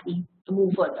look as we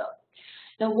move further.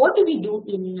 Now, what do we look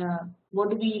in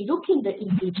the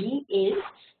ECG is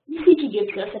ECG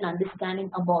gives us an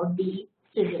understanding about the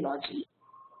physiology.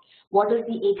 What does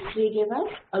the X-ray give us?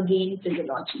 Again,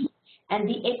 physiology. And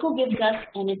the echo gives us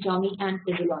anatomy and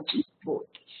physiology both.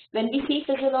 When we say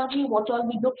physiology, what all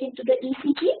we look into the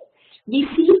ECG? We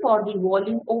see for the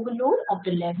volume overload of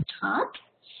the left heart.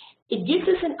 It gives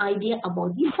us an idea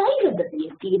about the size of the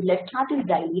VSD. If left heart is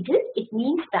dilated, it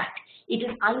means that it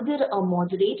is either a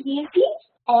moderate VSD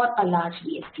or a large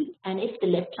VSD. And if the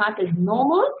left heart is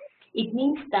normal, it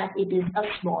means that it is a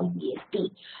small VSD.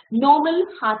 Normal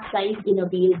heart size in a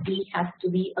VSD has to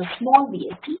be a small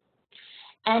VSD.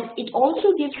 And it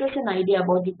also gives us an idea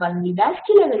about the pulmonary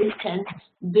vascular resistance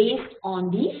based on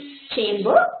the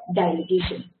chamber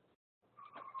dilatation.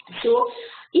 So,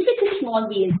 if it's a small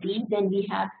VSD, then we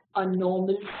have a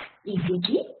normal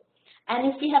ECG.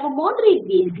 And if we have a moderate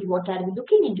VSD, what are we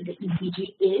looking into the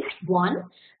ECG is one,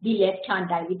 the left heart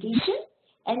dilatation,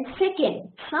 and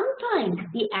second, sometimes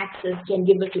the axis can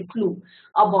give us a clue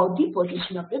about the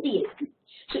position of the VSD.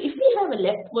 So if we have a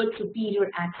leftward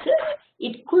superior axis,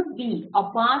 it could be a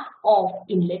part of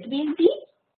inlet VSD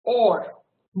or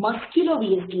muscular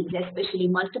VSDs, especially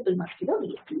multiple muscular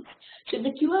VSDs. So if the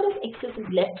QRS axis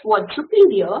is leftward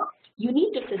superior, you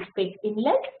need to suspect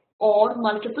inlet or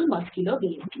multiple muscular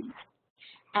VSDs.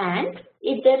 And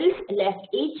if there is left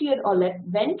atrial or left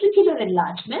ventricular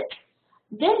enlargement,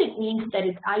 then it means that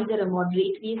it's either a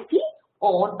moderate VSD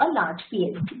or a large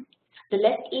VSD. The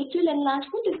left atrial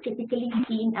enlargement is typically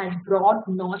seen as broad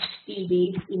notched P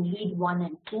waves in lead 1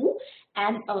 and 2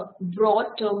 and a broad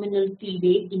terminal P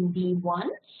wave in V1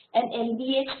 and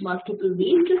LVH multiple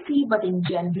ways to see, but in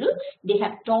general they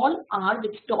have tall R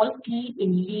with tall T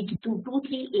in lead 2, 2,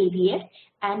 3 AVF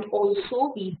and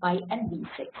also V5 and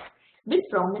V6 with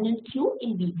prominent Q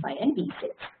in V5 and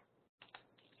V6.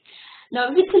 Now,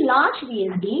 if it's a large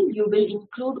VSD, you will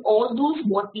include all those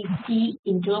what we see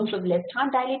in terms of left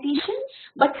heart dilatation,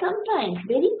 but sometimes,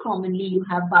 very commonly, you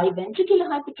have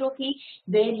biventricular hypertrophy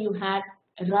where you have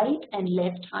right and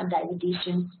left heart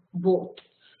dilatation both.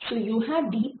 So, you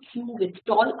have deep Q with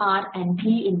tall R and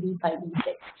T in V5,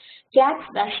 V6. Cat's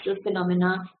vascular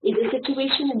phenomena is a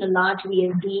situation in a large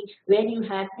VSD where you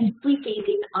have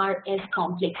equiphasic RS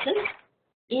complexes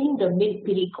in the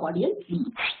mid-pericardial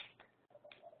leads.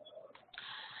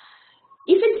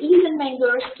 If an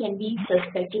Eisenmenger's can be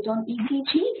suspected on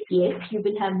ECG, yes, you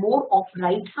will have more of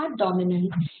right heart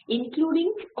dominance,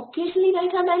 including occasionally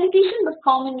right heart dilatation, but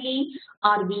commonly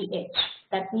RVH.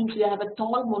 That means you have a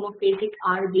tall monophasic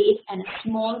R wave and a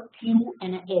small Q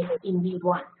and a S in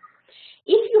V1.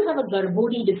 If you have a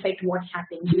Garbodi defect, what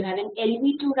happens? You have an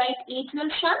LV to right atrial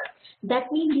shunt.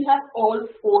 That means you have all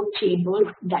four chambers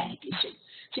dilatation.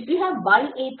 So if you have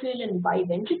biatrial and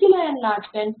biventricular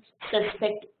enlargement,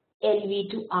 suspect LV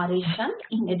to RA shunt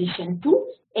in addition to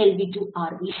LV to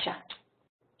RV shunt.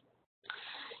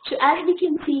 So as we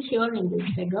can see here in this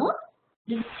figure,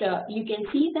 you can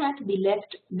see that the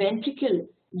left ventricle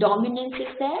dominance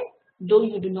is there, though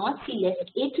you do not see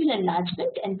left atrial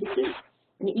enlargement, and this is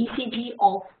an ECG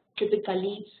of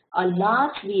typically a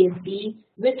large VSD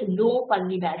with low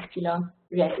pulmonary vascular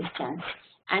resistance.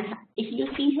 And if you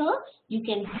see here, you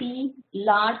can see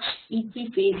large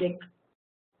equiphasic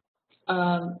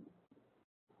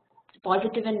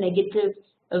positive and negative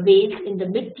waves in the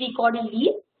mid-precordial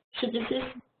lead. So this is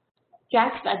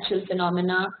Cat's vascular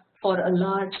phenomena for a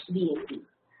large VSD.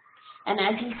 And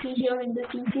as you see here in this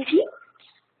ECG,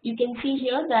 you can see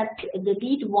here that the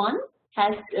lead 1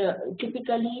 has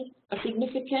typically a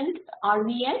significant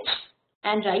RVH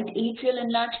and right atrial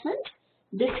enlargement.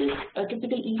 This is a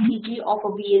typical ECG of a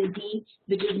VSD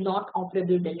which is not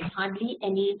operable. There is hardly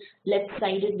any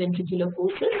left-sided ventricular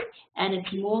forces and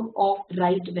it's more of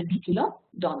right ventricular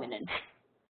dominance.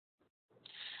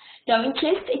 Now in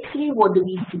chest X-ray, what do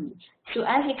we see? So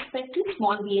as expected,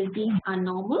 small VSDs are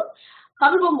normal.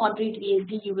 However, moderate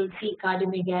VSD, you will see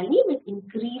cardiomegaly with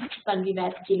increased pulmonary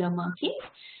vascular markings,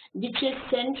 which is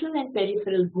central and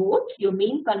peripheral both. Your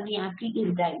main pulmonary artery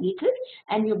is dilated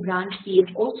and your branch veins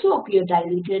also appear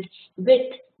dilated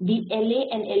with the LA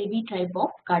and LV type of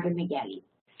cardiomegaly.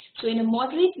 So in a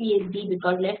moderate VSD,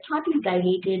 because left heart is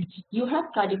dilated, you have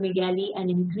cardiomegaly and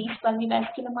increased pulmonary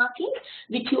vascular markings,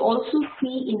 which you also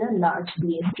see in a large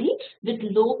VSD with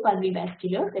low pulmonary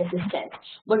vascular resistance.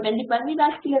 But when the pulmonary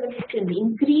vascular resistance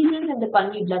increases and the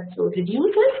pulmonary blood flow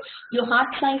reduces, your heart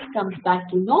size comes back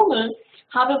to normal.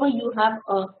 However, you have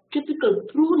a typical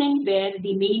pruning where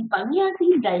the main pulmonary artery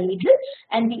is dilated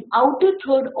and the outer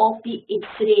third of the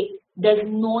X-ray does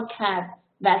not have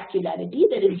vascularity,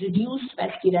 there is reduced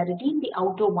vascularity in the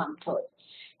outer 1/3.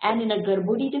 And in a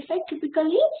Garbhodi defect,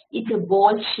 typically, it's a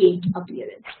ball-shaped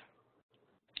appearance.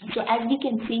 So as we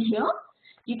can see here,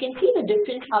 you can see the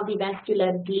difference of the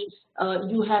vascularity.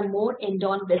 You have more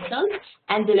endon vessels,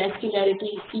 and the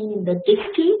vascularity is seen in the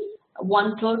distal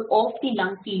 1/3 of the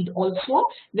lung field also,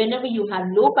 whenever you have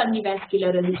low pulmonary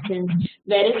resistance,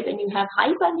 whereas when you have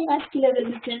high pulmonary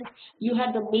resistance, you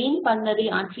have the main pulmonary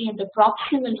artery and the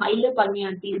proximal hilar pulmonary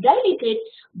arteries dilated,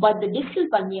 but the distal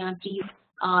pulmonary arteries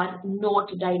are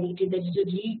not dilated. There is a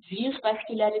reduced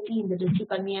vascularity in the distal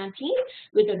pulmonary arteries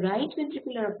with a right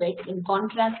ventricular apex in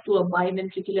contrast to a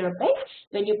biventricular apex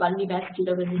when your pulmonary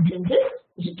vascular resistance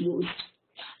is reduced.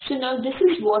 So now this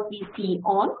is what we see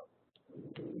on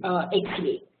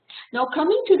X-ray. Now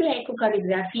coming to the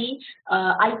echocardiography,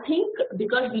 I think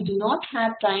because we do not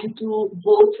have time to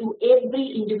go through every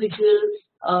individual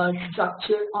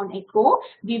structure on echo,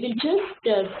 we will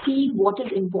just see what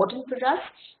is important for us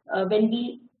when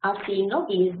we are seeing a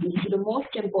VSD. So the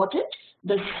most important,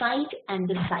 the site and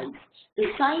the size. The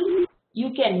size,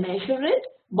 you can measure it,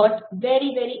 but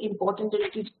very, very important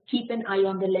is to keep an eye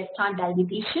on the left heart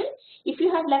dilatation. If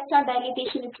you have left heart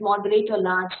dilatation, it's moderate or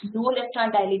large. No left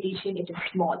heart dilatation, it is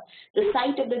small. The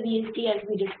site of the VSD, as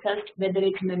we discussed, whether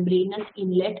it's membranous,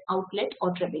 inlet, outlet,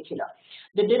 or trabecular.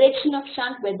 The direction of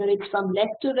shunt, whether it's from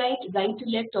left to right, right to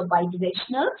left, or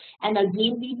bidirectional. And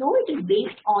again, we know it is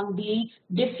based on the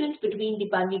difference between the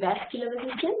pulmonary vascular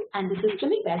resistance and the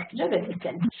systemic vascular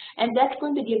resistance. And that's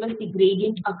going to give us the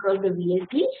gradient across the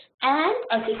VSD and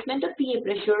assessment of PA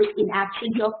pressures in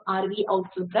absence of RV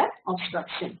outflow tract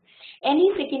obstruction.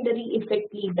 Any secondary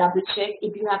effect, please double check.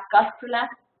 If you have cusp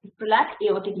prolapse,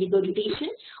 aortic regurgitation,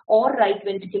 or right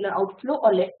ventricular outflow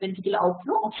or left ventricular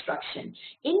outflow obstruction.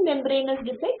 In membranous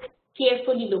defects,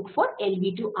 carefully look for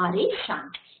LV to RA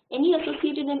shunt. Any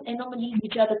associated anomalies,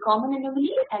 which are the common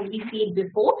anomalies, as we said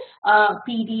before,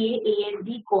 PDA,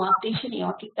 ASD, coarctation,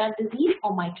 aortic valve disease,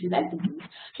 or mitral valve disease.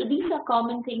 So these are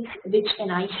common things which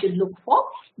an eye should look for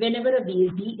whenever a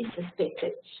VSD is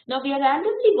suspected. Now we are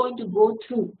randomly going to go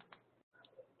through.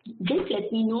 Just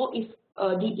let me know if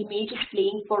the image is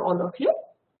playing for all of you.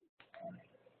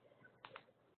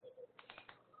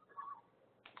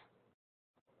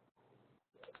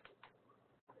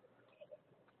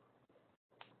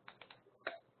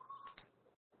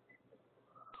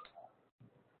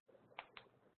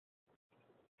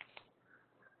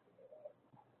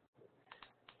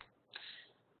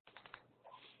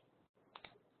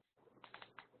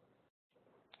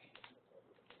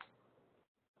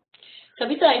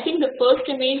 Savita, I think the first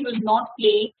image was not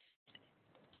playing.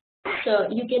 So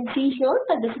you can see here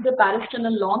that this is the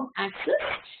parasternal long axis,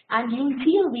 and you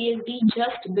see a VSD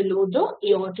just below the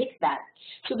aortic valve.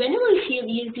 So whenever you see a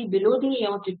VSD below the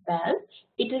aortic valve,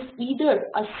 it is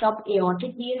either a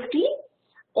subaortic VSD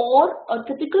or a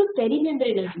typical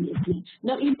perimembranous VSD.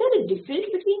 Now, is there a difference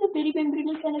between a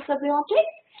perimembranous and a subaortic?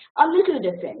 A little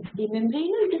difference. The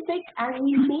membranous defects, as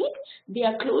we said, they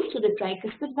are close to the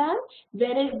tricuspid valve,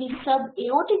 whereas the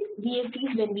subaortic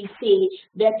VSDs, when we say,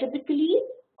 they are typically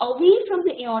away from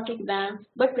the aortic valve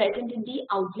but present in the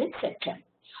outlet septum.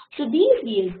 So these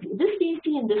VSD, this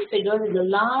VSD in this figure is a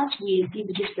large VSD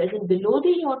which is present below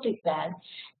the aortic valve,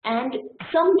 and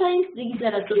sometimes these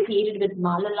are associated with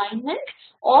malalignment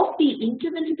of the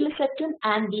interventricular septum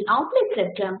and the outlet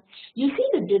septum. You see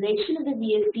the direction of the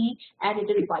VSD and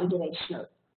it is bidirectional.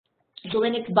 So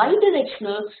when it's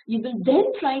bidirectional, you will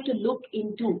then try to look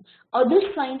into other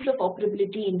signs of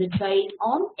operability in the child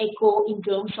on echo in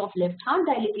terms of left heart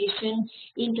dilatation,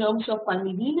 in terms of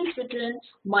pulmonary venous return,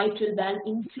 mitral valve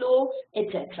inflow,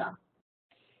 etc.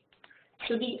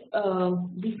 So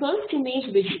the first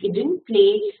image which it didn't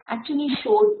play actually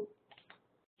showed.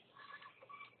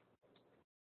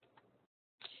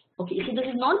 Okay, so this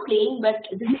is not playing, but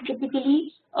this is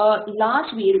typically a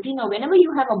large VSD. Now, whenever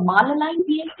you have a malaligned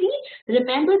VSD,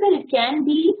 remember that it can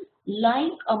be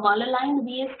like a malaligned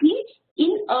VSD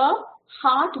in a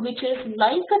heart which is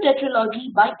like a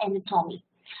tetralogy by anatomy.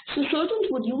 So surgeons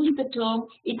would use the term,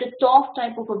 it's a TOF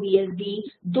type of a VSD,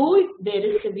 though there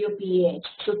is severe PAH.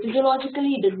 So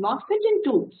physiologically, it does not fit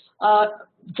into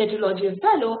tetralogy of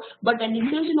Fallot, but when the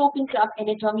surgeon opens up,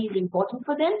 anatomy is important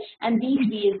for them, and these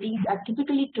VSDs are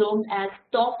typically termed as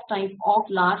TOF type of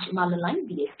large malaligned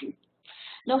VSD.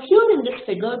 Now here in this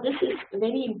figure, this is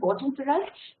very important for us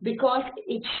because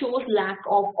it shows lack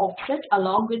of offset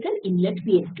along with an inlet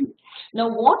VSD. Now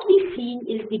what we see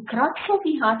is the crux of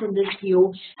the heart in this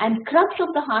view, and crux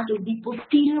of the heart is the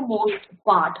posterior most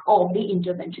part of the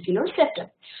interventricular septum.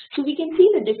 So we can see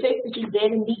the defect which is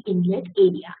there in the inlet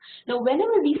area. Now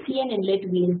whenever we see an inlet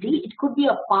VSD, it could be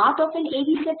a part of an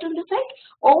AV septal defect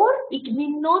or it may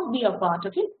not be a part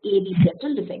of an AV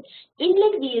septal defect.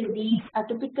 Inlet VSDs are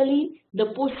typically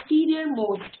the posterior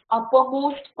most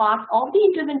uppermost part of the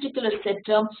interventricular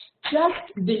septum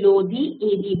just below the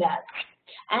AV valve,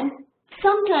 and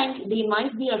sometimes they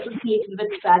might be associated with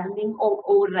straddling or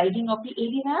overriding of the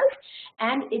AV valve,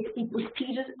 and it's the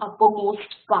posterior uppermost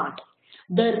part.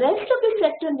 The rest of the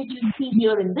septum which you see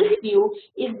here in this view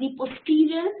is the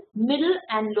posterior, middle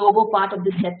and lower part of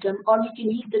the septum, or you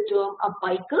can use the term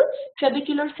apical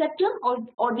trabecular septum,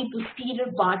 or the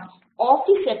posterior part of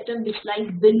the septum which lies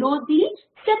below the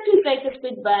septal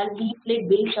tricuspid valve leaflet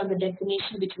based on the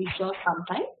definition which we saw some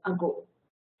time ago.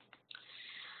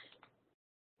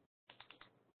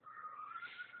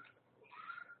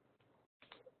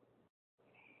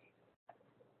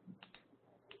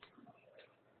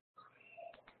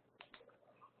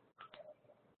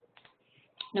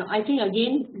 Now I think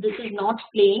again this is not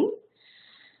playing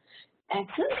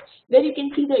axis, where you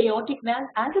can see the aortic valve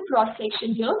as a cross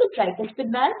section here, the tricuspid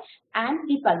valve and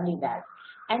the pulmonary valve,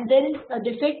 and there is a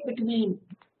defect between.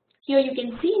 Here you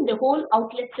can see the whole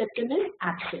outlet septum is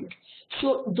absent.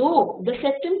 So though the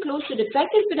septum close to the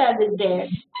tricuspid valve is there,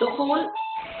 the whole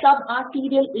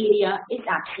subarterial area is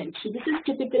absent. So this is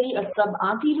typically a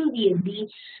subarterial VSD.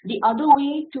 The other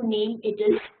way to name it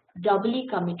is doubly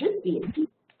committed VSD.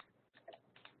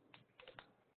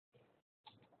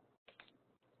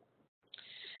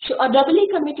 So a doubly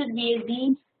committed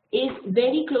VSD is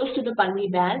very close to the pulmonary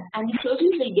valve, and the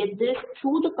surgeons will get this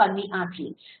through the pulmonary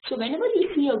artery. So whenever you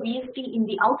see a VSD in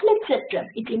the outlet septum,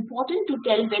 it's important to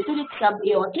tell whether it's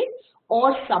subaortic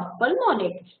or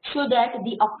subpulmonic, so that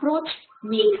the approach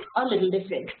makes a little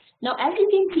difference. Now as you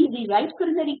can see, the right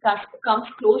coronary cusp comes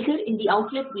closer in the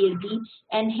outlet VSD,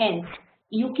 and hence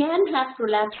you can have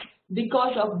prolapse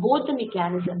because of both the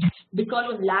mechanisms,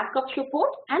 because of lack of support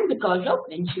and because of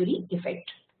Venturi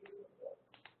effect.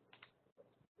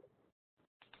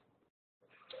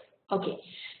 Okay,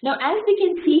 now as we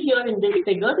can see here in this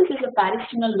figure, this is a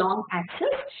parasternal long axis,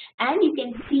 and you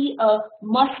can see a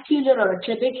muscular or a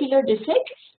trabecular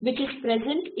defect which is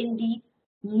present in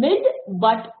the mid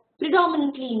but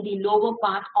predominantly in the lower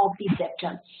part of the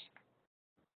septum.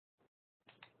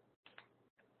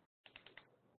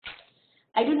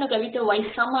 I don't know, Kavita, why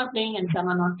some are playing and some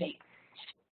are not playing.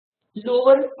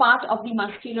 Lower part of the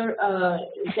muscular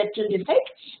septal defect.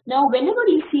 Now whenever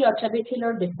you see a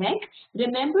trabecular defect,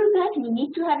 remember that you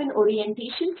need to have an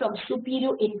orientation from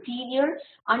superior inferior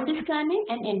understanding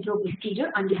and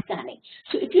enteroposterior understanding.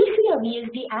 So if you see a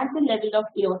VSD at the level of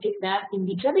aortic valve in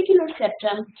the trabecular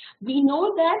septum, we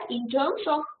know that in terms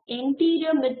of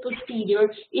anterior mid-posterior,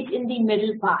 it's in the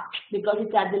middle part because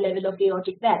it's at the level of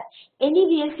aortic valve. Any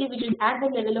VSD which is at the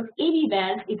level of AV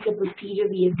valve, it's a posterior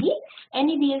VSD.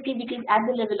 Any VSD which is at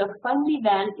the level of pulmonary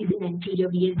valve is an anterior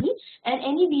VSD, and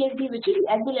any VSD which is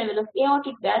at the level of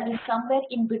aortic valve is somewhere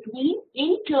in between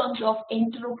in terms of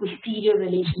entero-posterior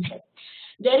relationship.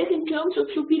 There is in terms of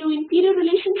superior-inferior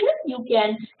relationship, you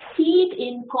can see it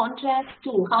in contrast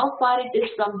to how far it is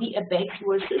from the apex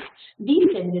versus the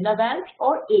seminal valves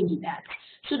or AV valves.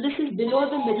 So this is below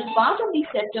the middle part of the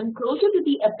septum, closer to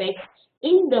the apex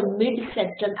in the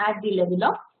mid-septum at the level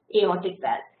of aortic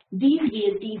valve. These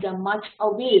VSDs are much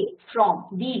away from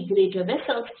the greater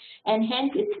vessels, and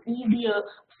hence it's easier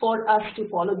for us to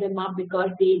follow them up because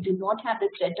they do not have the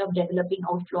threat of developing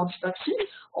outflow obstruction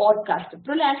or cusp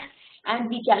prolapse. And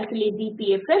we calculate the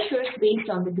PA pressures based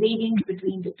on the gradients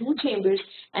between the two chambers,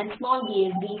 and small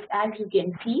VSDs, as you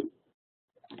can see,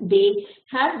 they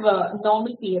have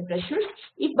normal PA pressures.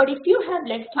 But if you have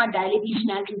left heart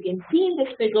dilatation, as you can see in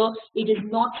this figure, it is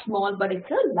not small but it's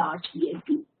a large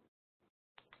VSD.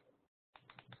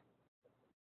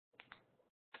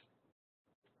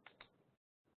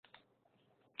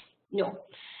 No.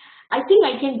 I think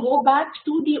I can go back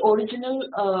to the original,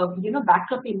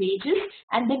 backup images,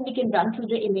 and then we can run through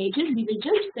the images. We will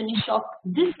just finish off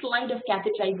this slide of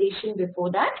catheterization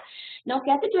before that. Now,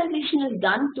 catheterization is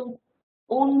done to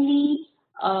only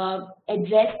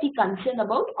address the concern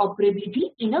about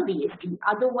operability in a VSD.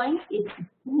 Otherwise, it's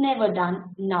never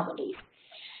done nowadays.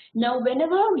 Now,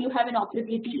 whenever you have an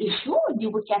operability issue, you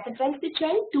would catheterize the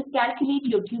child to calculate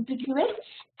your QPQS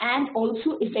and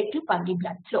also effective pulmonary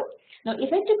blood flow. Now,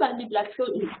 effective pulmonary blood flow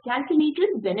is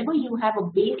calculated whenever you have a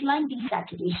baseline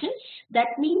desaturation.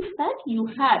 That means that you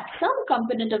have some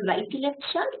component of right to left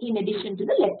shunt in addition to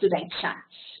the left to right shunt.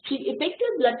 So,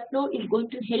 effective blood flow is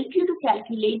going to help you to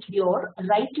calculate your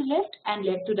right to left and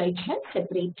left to right shunt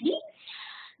separately,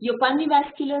 your pulmonary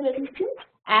vascular resistance,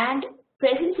 and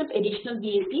presence of additional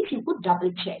VSDs you could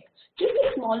double check. Just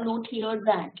a small note here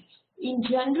that in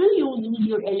general you use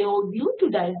your LAO view to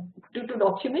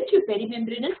document your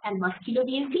perimembranous and muscular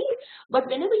VSDs, but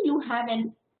whenever you have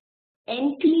an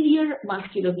anterior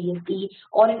muscular VSD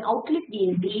or an outlet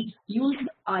VSD, use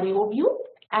RAO view,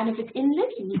 and if it's inlet,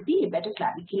 use the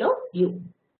hepatoclavicular view.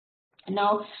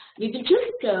 Now we will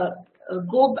just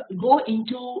go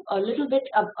into a little bit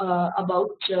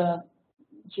about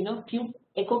few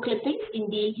echo clippings in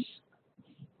the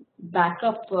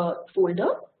backup folder.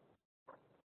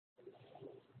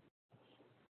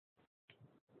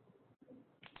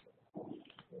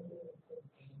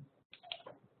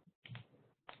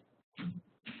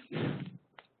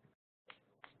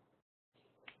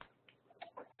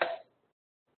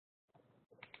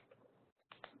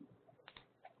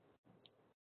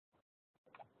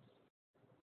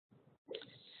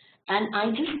 And I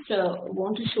just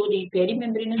want to show the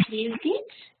perimembranous VSD,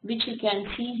 which you can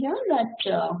see here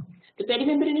that the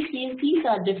perimembranous VSDs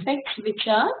are defects which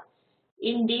are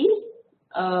in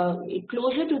the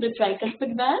closer to the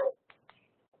tricuspid valve.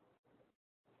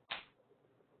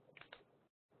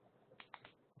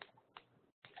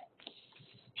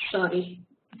 Sorry,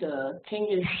 the thing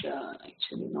is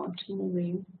actually not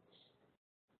moving.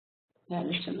 There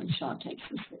is some short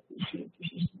axis. Let me see if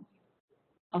this is.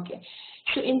 Okay,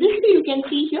 so in this way you can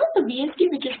see here the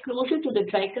VSD which is closer to the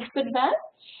tricuspid valve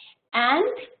and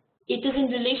it is in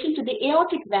relation to the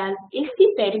aortic valve is the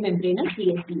perimembranous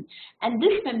VSD. And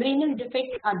this membranous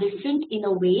defects are different in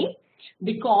a way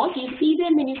because you see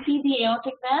them when you see the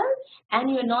aortic valve and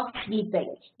you are not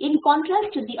sweeping. In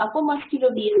contrast to the upper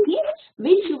muscular VSDs,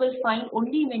 which you will find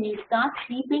only when you start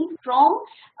sweeping from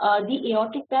the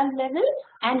aortic valve level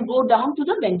and go down to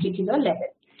the ventricular level.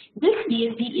 This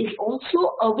VSD is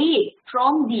also away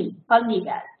from the pulmonary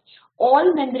valve.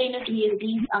 All membranous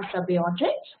VSDs are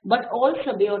subaortic, but all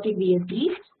subaortic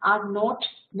VSDs are not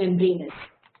membranous.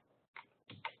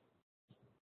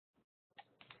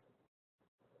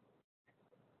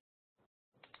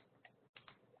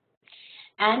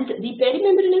 And the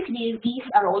perimembranous VSDs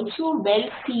are also well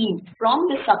seen from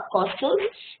the subcostals,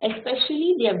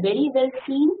 especially they are very well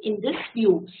seen in this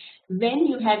view when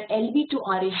you have LV to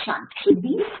RA shunt. So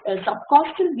this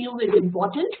subcostal view is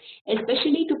important,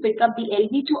 especially to pick up the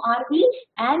LV to RV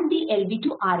and the LV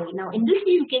to RA. Now in this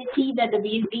view you can see that the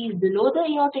VSD is below the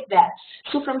aortic valve.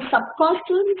 So from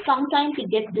subcostal sometimes it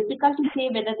gets difficult to say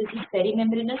whether this is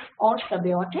perimembranous or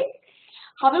subaortic.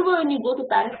 However, when you go to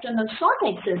parasternal short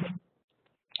axis,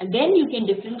 and then you can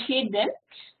differentiate them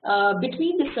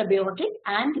between the subaortic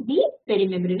and the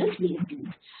perimembranous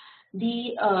VSDs.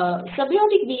 The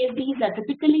subaortic VSDs are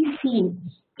typically seen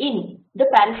in the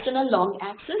parasternal long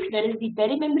axis, whereas the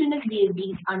perimembranous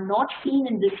VSDs are not seen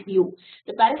in this view.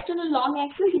 The parasternal long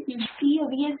axis, if you see a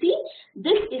VSD,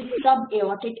 this is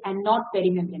subaortic and not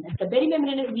perimembranous. The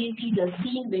perimembranous VSDs are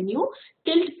seen when you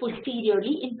tilt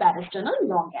posteriorly in parasternal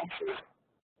long axis.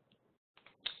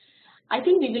 I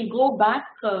think we will go back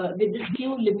with this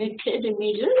few limited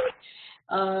images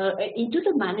into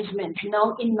the management.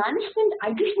 Now in management, I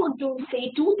just want to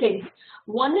say two things.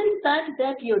 One is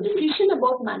that your decision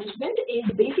about management is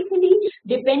basically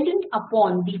dependent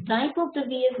upon the type of the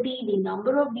VSD, the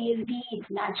number of VSD, its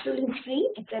natural history,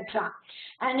 etc.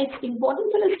 And it's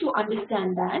important for us to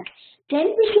understand that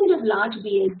 10% of large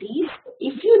VSDs,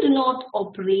 if you do not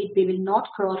operate, they will not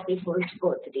cross their first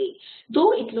birthday.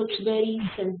 Though it looks very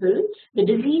simple, the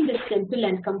disease is simple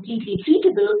and completely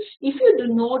treatable. If you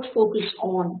do not focus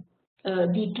on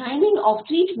the timing of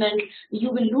treatment, you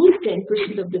will lose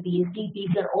 10% of the VSD. These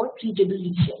are all treatable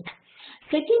lesions.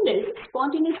 Second is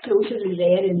spontaneous closure is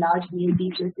rare in large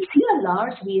VSDs. So if you see a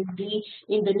large VSD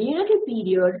in the neonatal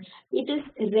period, it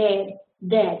is rare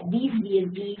that these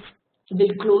VSDs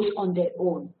will close on their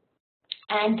own.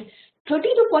 And 30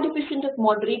 to 40% of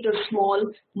moderate or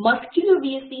small muscular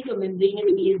VSDs or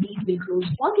membranous VSDs will close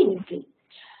spontaneously.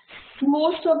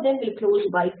 Most of them will close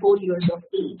by 4 years of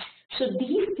age. So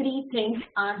these three things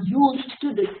are used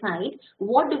to decide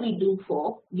what do we do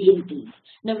for VSDs.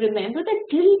 Now remember that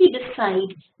till we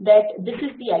decide that this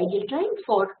is the ideal time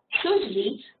for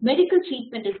surgery, medical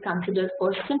treatment is considered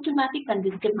for symptomatic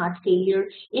congestive heart failure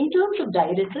in terms of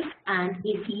diuresis and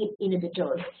ACE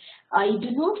inhibitors. I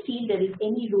do not feel there is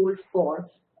any role for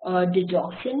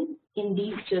digoxin in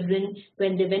these children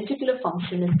when the ventricular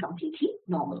function is completely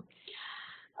normal.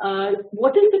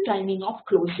 What is the timing of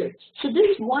closure? So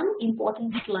this one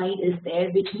important slide is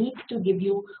there which needs to give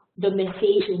you the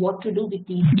message what to do with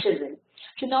these children.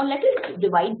 So now let us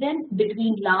divide them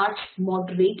between large,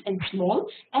 moderate and small,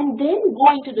 and then go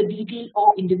into the detail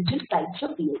of individual types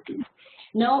of VSDs.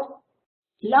 Now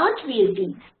large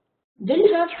VSDs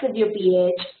will have severe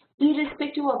pH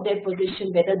irrespective of their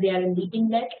position, whether they are in the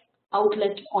inlet,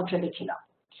 outlet or trabecular.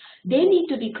 They need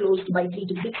to be closed by 3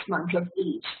 to 6 months of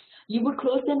age. You would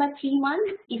close them at 3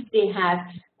 months if they have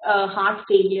heart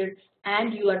failure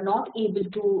and you are not able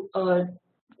to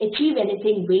achieve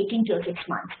anything waiting till 6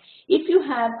 months. If you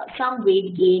have some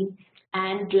weight gain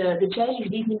and the child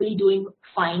is reasonably doing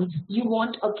fine, you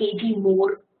want a kg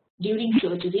more during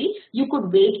surgery, you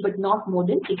could wait but not more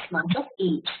than 6 months of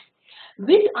age.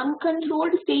 With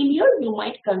uncontrolled failure, you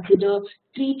might consider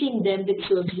treating them with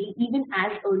surgery even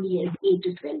as early as 8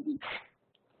 to 12 weeks.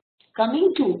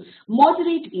 Coming to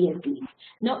moderate VSDs.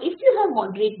 Now, if you have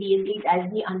moderate VSDs,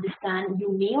 as we understand,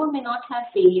 you may or may not have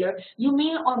failure, you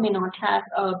may or may not have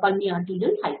pulmonary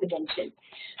arterial hypertension.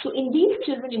 So, in these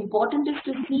children, important is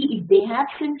to see if they have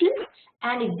symptoms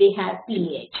and if they have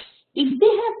PAH. If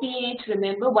they have PAH,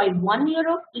 remember, by 1 year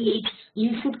of age,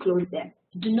 you should close them.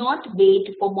 Do not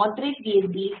wait for moderate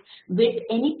VSDs with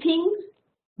anything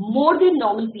more than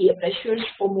normal PA pressures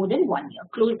for more than 1 year.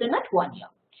 Close them at 1 year.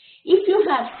 If you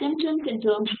have symptoms in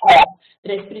terms of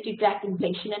respiratory tract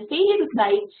infection and failure to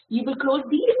thrive, you will close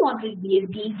these moderate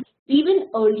VSDs even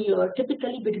earlier,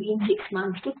 typically between 6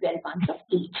 months to 12 months of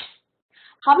age.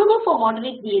 However, for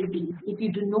moderate VSDs, if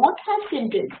you do not have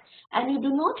symptoms and you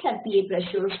do not have PA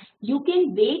pressures, you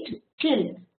can wait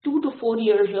till 2 to 4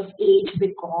 years of age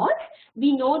because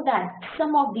we know that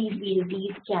some of these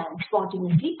VSDs can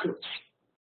spontaneously close.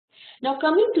 Now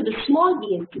coming to the small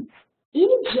VSDs. In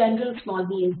general, small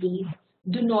VSDs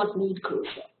do not need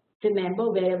closure. Remember,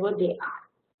 wherever they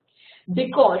are,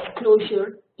 because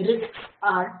closure risks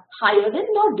are higher than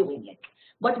not doing it.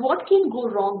 But what can go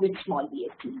wrong with small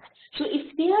VSDs? So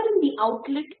if they are in the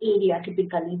outlet area,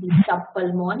 typically the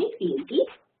subpulmonic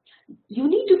VSDs, you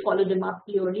need to follow them up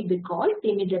yearly because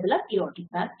they may develop aortic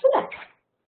valve prolapse.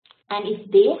 And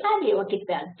if they have aortic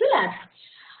valve prolapse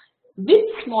with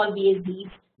small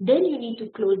VSDs, then you need to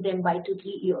close them by 2 to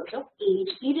 3 years of age,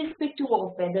 irrespective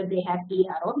of whether they have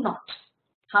AR or not.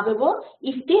 However,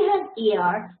 if they have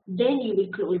AR, then you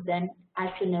will close them as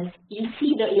soon as you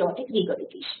see the aortic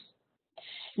regurgitation.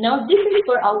 Now, this is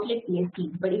for outlet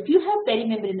VSD, but if you have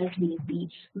perimembranous VSD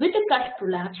with a cusp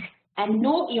prolapse and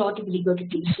no aortic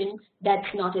regurgitation,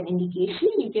 that's not an indication.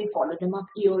 You can follow them up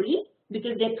yearly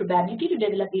because their probability to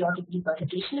develop aortic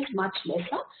regurgitation is much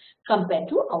lesser compared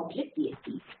to outlet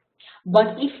VSDs.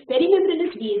 But if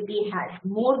perimembranous VSD has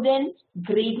more than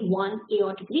grade 1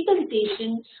 aortic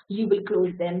regurgitation, you will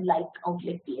close them like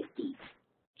outlet VSDs.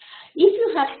 If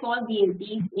you have small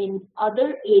VSDs in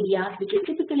other areas, which is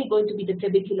typically going to be the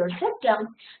trabecular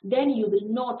septum, then you will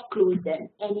not close them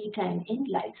anytime in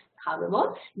life.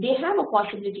 However, they have a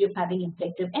possibility of having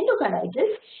infective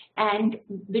endocarditis, and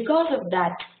because of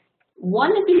that,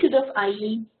 one episode of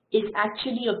IE is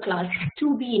actually a class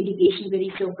 2B indication,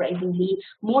 very surprisingly.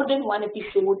 More than one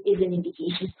episode is an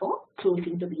indication for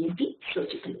closing the VSD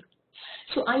surgically.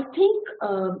 So I think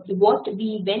what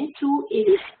we went through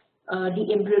is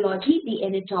the embryology, the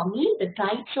anatomy, the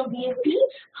types of VSD,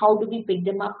 how do we pick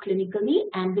them up clinically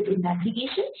and with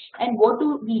investigation, and what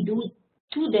do we do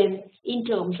to them in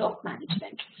terms of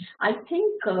management. I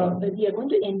think we are going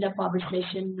to end up our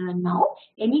session now.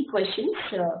 Any questions,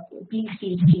 please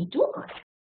feel free to ask.